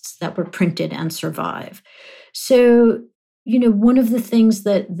texts that were printed and survive. So, one of the things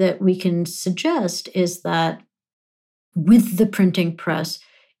that we can suggest is that with the printing press,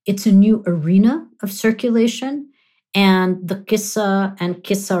 it's a new arena of circulation, and the Qissa and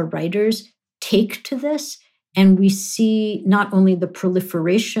Qissa writers take to this, and we see not only the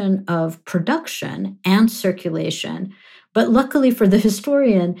proliferation of production and circulation, but luckily for the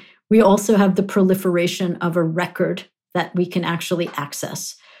historian, we also have the proliferation of a record that we can actually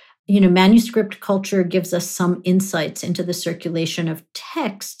access. Manuscript culture gives us some insights into the circulation of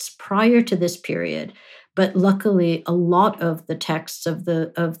texts prior to this period. But luckily, a lot of the texts of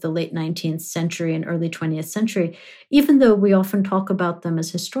the late 19th century and early 20th century, even though we often talk about them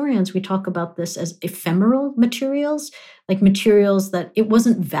as historians, we talk about this as ephemeral materials, like materials that it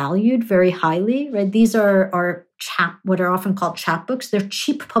wasn't valued very highly, right? These are what are often called chapbooks. They're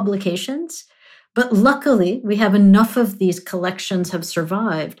cheap publications. But luckily, we have enough of these collections have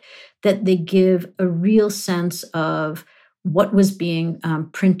survived that they give a real sense of what was being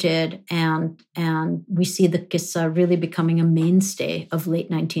printed, and we see the Qissa really becoming a mainstay of late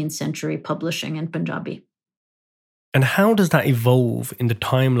 19th century publishing in Punjabi. And how does that evolve in the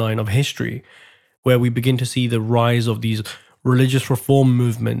timeline of history, where we begin to see the rise of these religious reform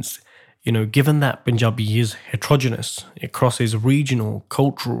movements? Given that Punjabi is heterogeneous, it crosses regional,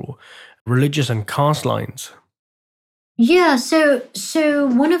 cultural, religious, and caste lines. Yeah, so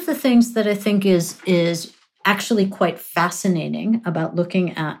one of the things that I think is actually quite fascinating about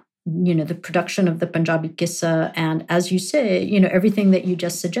looking at, the production of the Punjabi Qissa, and as you say, everything that you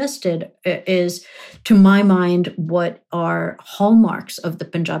just suggested is, to my mind, what are hallmarks of the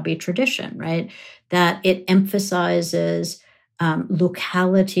Punjabi tradition, right? That it emphasizes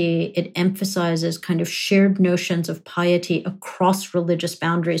locality, it emphasizes kind of shared notions of piety across religious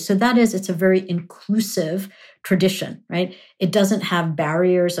boundaries. So that is, it's a very inclusive tradition, right? It doesn't have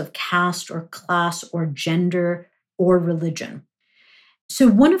barriers of caste or class or gender or religion. So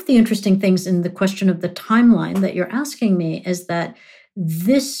one of the interesting things in the question of the timeline that you're asking me is that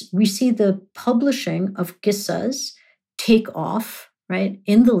we see the publishing of Qissas take off, right,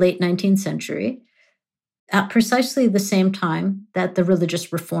 in the late 19th century, at precisely the same time that the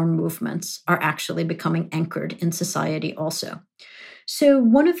religious reform movements are actually becoming anchored in society also. So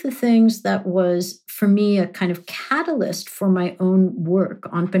one of the things that was, for me, a kind of catalyst for my own work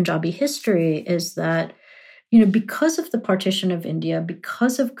on Punjabi history is that, because of the partition of India,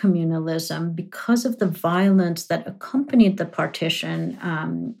 because of communalism, because of the violence that accompanied the partition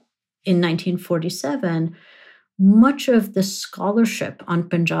in 1947, much of the scholarship on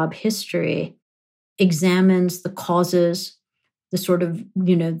Punjab history examines the causes, the sort of,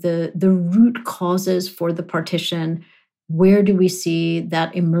 the root causes for the partition. Where do we see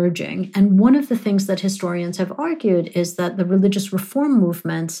that emerging? And one of the things that historians have argued is that the religious reform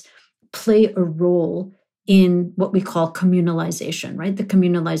movements play a role in what we call communalization, right? The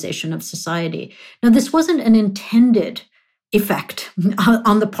communalization of society. Now, this wasn't an intended effect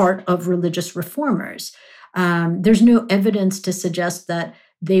on the part of religious reformers. There's no evidence to suggest that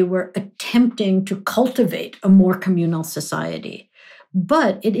they were attempting to cultivate a more communal society.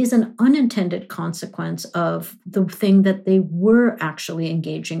 But it is an unintended consequence of the thing that they were actually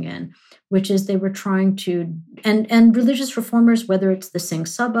engaging in, which is they were trying to, and religious reformers, whether it's the Singh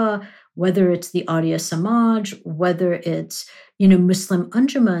Sabha, whether it's the Arya Samaj, whether it's, Muslim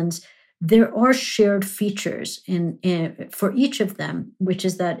Anjumans, there are shared features for each of them, which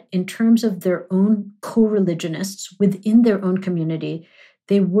is that in terms of their own co-religionists within their own community,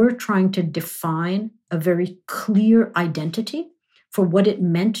 they were trying to define a very clear identity for what it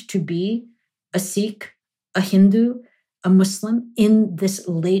meant to be a Sikh, a Hindu, a Muslim in this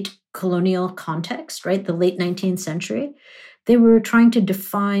late colonial context, right? The late 19th century. They were trying to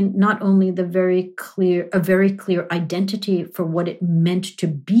define not only a very clear identity for what it meant to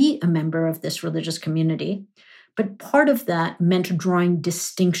be a member of this religious community, but part of that meant drawing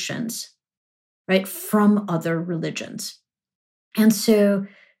distinctions, right, from other religions. And so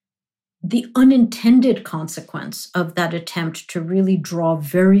the unintended consequence of that attempt to really draw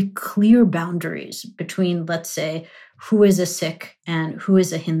very clear boundaries between, let's say, who is a Sikh and who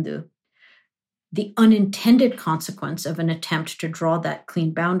is a Hindu, the unintended consequence of an attempt to draw that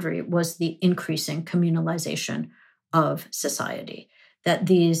clean boundary was the increasing communalization of society. That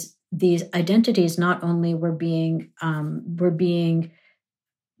these identities not only were being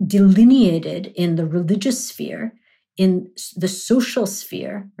delineated in the religious sphere, in the social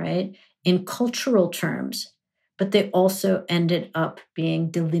sphere, right, in cultural terms, but they also ended up being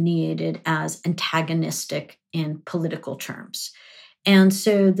delineated as antagonistic in political terms. And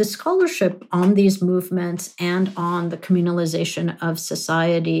so the scholarship on these movements and on the communalization of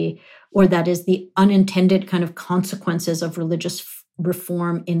society, or that is the unintended kind of consequences of religious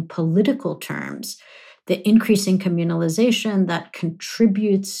reform in political terms, the increasing communalization that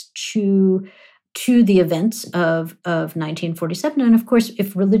contributes to the events of 1947. And of course,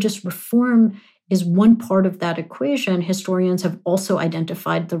 if religious reform is one part of that equation, historians have also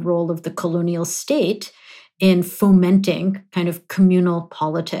identified the role of the colonial state in fomenting kind of communal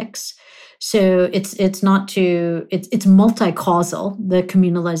politics. So it's multi-causal, the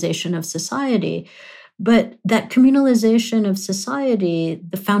communalization of society. But that communalization of society,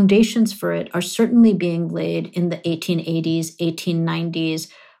 the foundations for it are certainly being laid in the 1880s, 1890s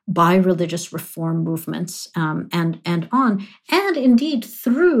by religious reform movements and indeed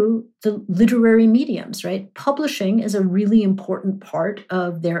through the literary mediums, right? Publishing is a really important part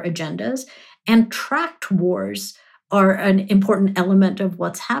of their agendas, and tract wars are an important element of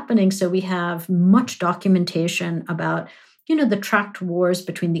what's happening. So we have much documentation about the tract wars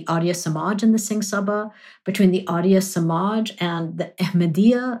between the Arya Samaj and the Singh Sabha, between the Arya Samaj and the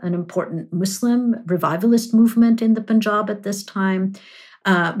Ahmadiyya, an important Muslim revivalist movement in the Punjab at this time.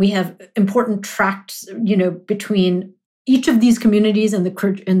 We have important tracts, between each of these communities and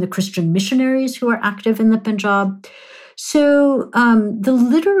the Christian missionaries who are active in the Punjab. So the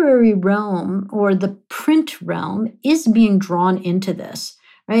literary realm or the print realm is being drawn into this.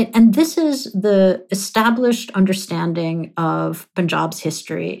 Right. And this is the established understanding of Punjab's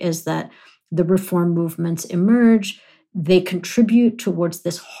history, is that the reform movements emerge. They contribute towards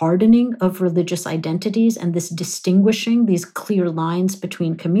this hardening of religious identities and this distinguishing these clear lines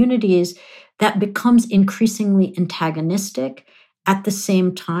between communities that becomes increasingly antagonistic. At the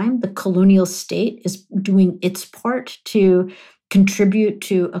same time, the colonial state is doing its part to contribute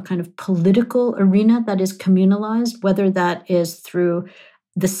to a kind of political arena that is communalized, whether that is through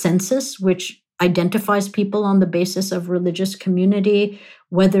the census, which identifies people on the basis of religious community,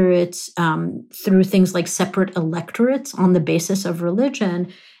 whether it's through things like separate electorates on the basis of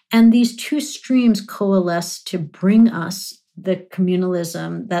religion. And these two streams coalesce to bring us the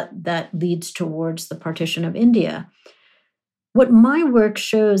communalism that leads towards the partition of India. What my work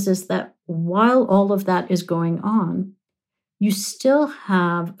shows is that while all of that is going on, you still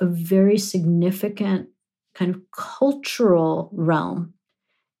have a very significant kind of cultural realm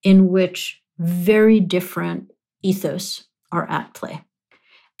in which very different ethos are at play.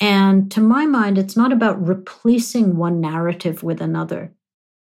 And to my mind, it's not about replacing one narrative with another.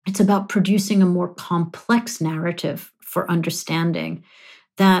 It's about producing a more complex narrative for understanding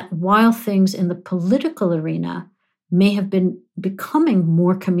that while things in the political arena may have been becoming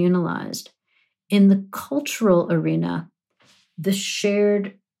more communalized, in the cultural arena, the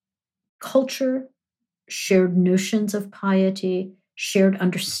shared culture, shared notions of piety, shared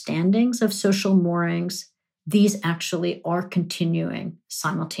understandings of social moorings, these actually are continuing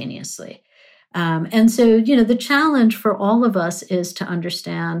simultaneously. And so, the challenge for all of us is to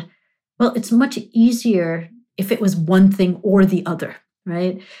understand, well, it's much easier if it was one thing or the other,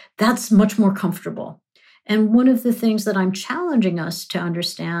 right? That's much more comfortable. And one of the things that I'm challenging us to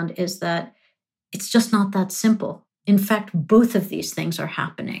understand is that it's just not that simple. In fact, both of these things are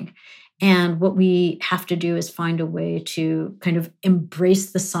happening. And what we have to do is find a way to kind of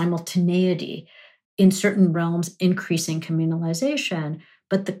embrace the simultaneity in certain realms, increasing communalization,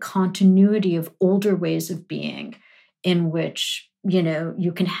 but the continuity of older ways of being in which,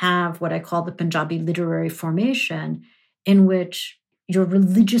 you can have what I call the Punjabi literary formation, in which your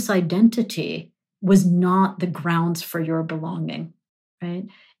religious identity was not the grounds for your belonging, right?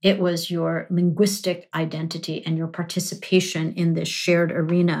 It was your linguistic identity and your participation in this shared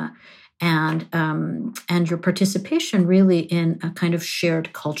arena, and your participation really in a kind of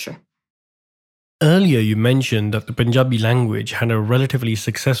shared culture. Earlier, you mentioned that the Punjabi language had a relatively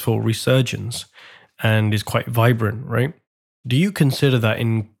successful resurgence and is quite vibrant, right? Do you consider that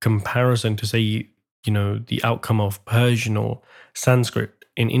in comparison to, say, the outcome of Persian or Sanskrit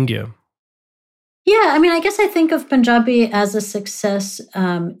in India? Yeah, I mean, I guess I think of Punjabi as a success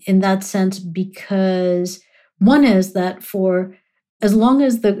in that sense because one is that for as long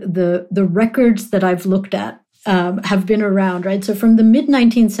as the records that I've looked at have been around, right? So from the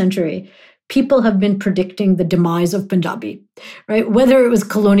mid-19th century, people have been predicting the demise of Punjabi, right? Whether it was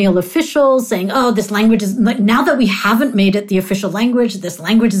colonial officials saying, oh, this language is, now that we haven't made it the official language, this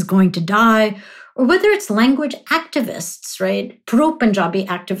language is going to die, or whether it's language activists, right? Pro-Punjabi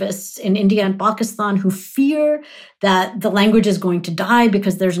activists in India and Pakistan who fear that the language is going to die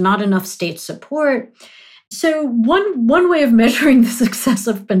because there's not enough state support. So one way of measuring the success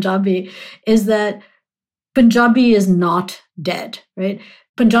of Punjabi is that Punjabi is not dead, right?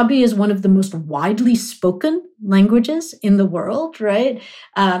 Punjabi is one of the most widely spoken languages in the world, right?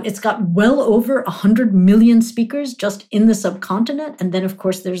 It's got well over 100 million speakers just in the subcontinent. And then, of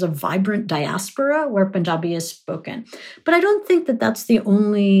course, there's a vibrant diaspora where Punjabi is spoken. But I don't think that that's the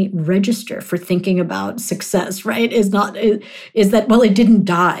only register for thinking about success, right? Is that, well, it didn't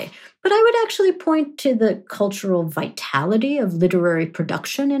die. But I would actually point to the cultural vitality of literary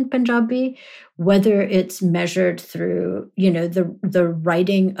production in Punjabi, whether it's measured through, the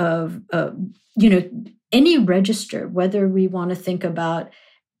writing of, any register, whether we want to think about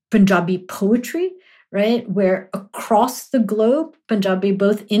Punjabi poetry, right, where across the globe, Punjabi,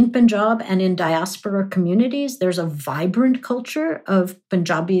 both in Punjab and in diaspora communities, there's a vibrant culture of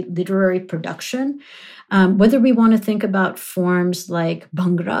Punjabi literary production. Whether we want to think about forms like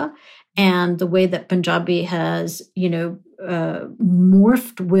Bhangra and the way that Punjabi has,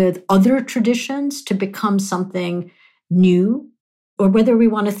 morphed with other traditions to become something new, or whether we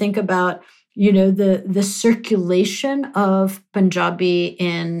want to think about, the circulation of Punjabi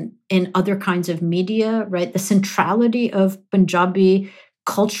in other kinds of media, right? The centrality of Punjabi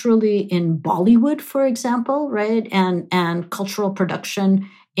culturally in Bollywood, for example, right? And cultural production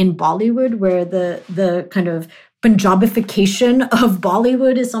in Bollywood, where the kind of Punjabification of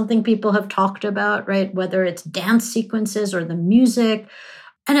Bollywood is something people have talked about, right? Whether it's dance sequences or the music.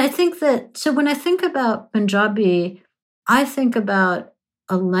 And I think that, so when I think about Punjabi, I think about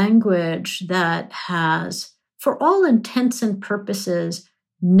a language that has, for all intents and purposes,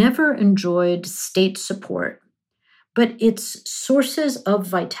 never enjoyed state support, but its sources of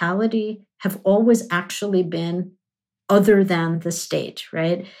vitality have always actually been other than the state,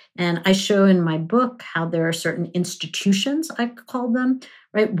 right? And I show in my book how there are certain institutions, I call them,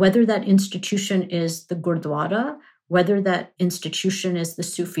 right? Whether that institution is the Gurdwara, whether that institution is the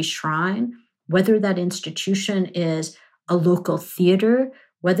Sufi shrine, whether that institution is a local theater,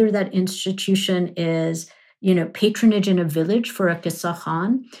 whether that institution is, patronage in a village for a Qissa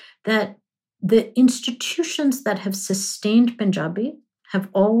Khan, that the institutions that have sustained Punjabi have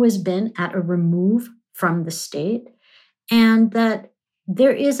always been at a remove from the state, and that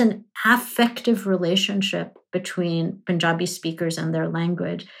there is an affective relationship between Punjabi speakers and their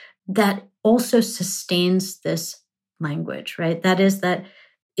language that also sustains this language, right? That is that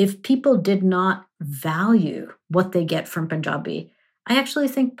if people did not value what they get from Punjabi, I actually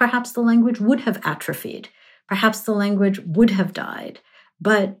think perhaps the language would have atrophied. Perhaps the language would have died.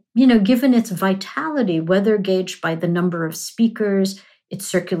 But, given its vitality, whether gauged by the number of speakers, its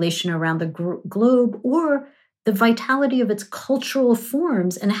circulation around the globe, or the vitality of its cultural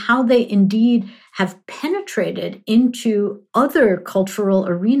forms and how they indeed have penetrated into other cultural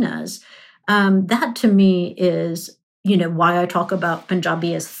arenas, that to me is, why I talk about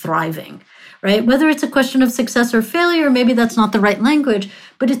Punjabi as thriving, right? Whether it's a question of success or failure, maybe that's not the right language,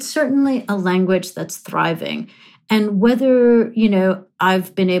 but it's certainly a language that's thriving. And whether,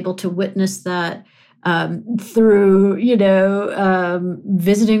 I've been able to witness that through,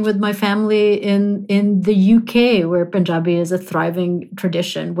 visiting with my family in the UK, where Punjabi is a thriving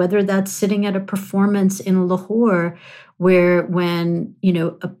tradition, whether that's sitting at a performance in Lahore, where when,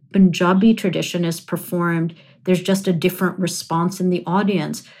 a Punjabi tradition is performed, there's just a different response in the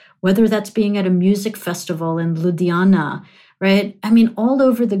audience, whether that's being at a music festival in Ludhiana, right? I mean, all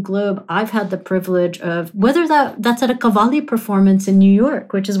over the globe, I've had the privilege of, whether that's at a Qawwali performance in New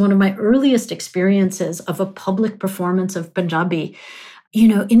York, which is one of my earliest experiences of a public performance of Punjabi.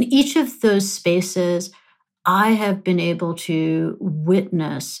 In each of those spaces, I have been able to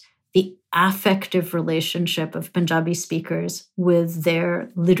witness the affective relationship of Punjabi speakers with their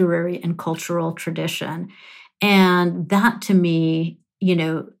literary and cultural tradition. And that to me,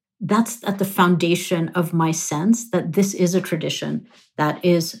 that's at the foundation of my sense that this is a tradition that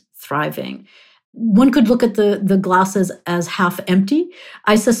is thriving. One could look at the glasses as half empty.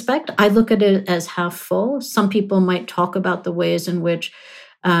 I suspect I look at it as half full. Some people might talk about the ways in which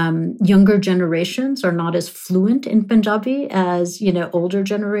Younger generations are not as fluent in Punjabi as, older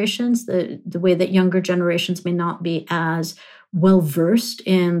generations, the way that younger generations may not be as well-versed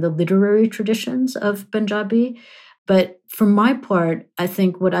in the literary traditions of Punjabi. But for my part, I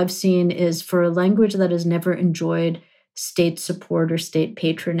think what I've seen is for a language that has never enjoyed state support or state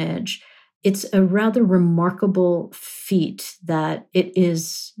patronage, it's a rather remarkable feat that it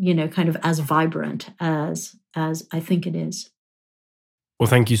is, kind of as vibrant as I think it is. Well,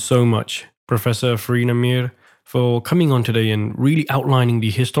 thank you so much, Professor Farina Mir, for coming on today and really outlining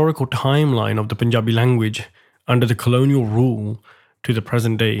the historical timeline of the Punjabi language under the colonial rule to the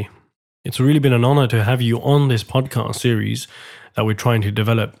present day. It's really been an honor to have you on this podcast series that we're trying to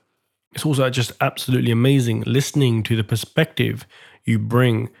develop. It's also just absolutely amazing listening to the perspective you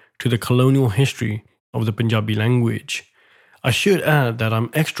bring to the colonial history of the Punjabi language. I should add that I'm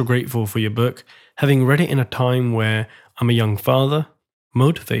extra grateful for your book, having read it in a time where I'm a young father,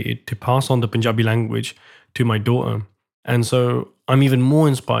 motivated to pass on the Punjabi language to my daughter. And so I'm even more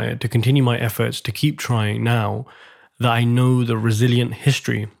inspired to continue my efforts to keep trying now that I know the resilient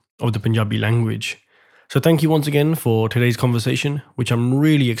history of the Punjabi language. So thank you once again for today's conversation, which I'm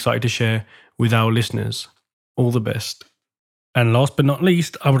really excited to share with our listeners. All the best. And last but not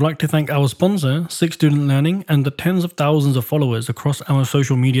least, I would like to thank our sponsor, Sikh Student Learning, and the tens of thousands of followers across our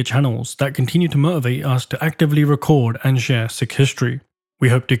social media channels that continue to motivate us to actively record and share Sikh history. We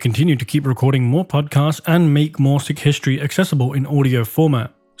hope to continue to keep recording more podcasts and make more Sikh history accessible in audio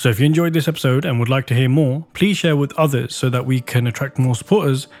format. So if you enjoyed this episode and would like to hear more, please share with others so that we can attract more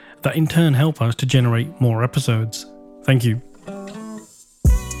supporters that in turn help us to generate more episodes. Thank you.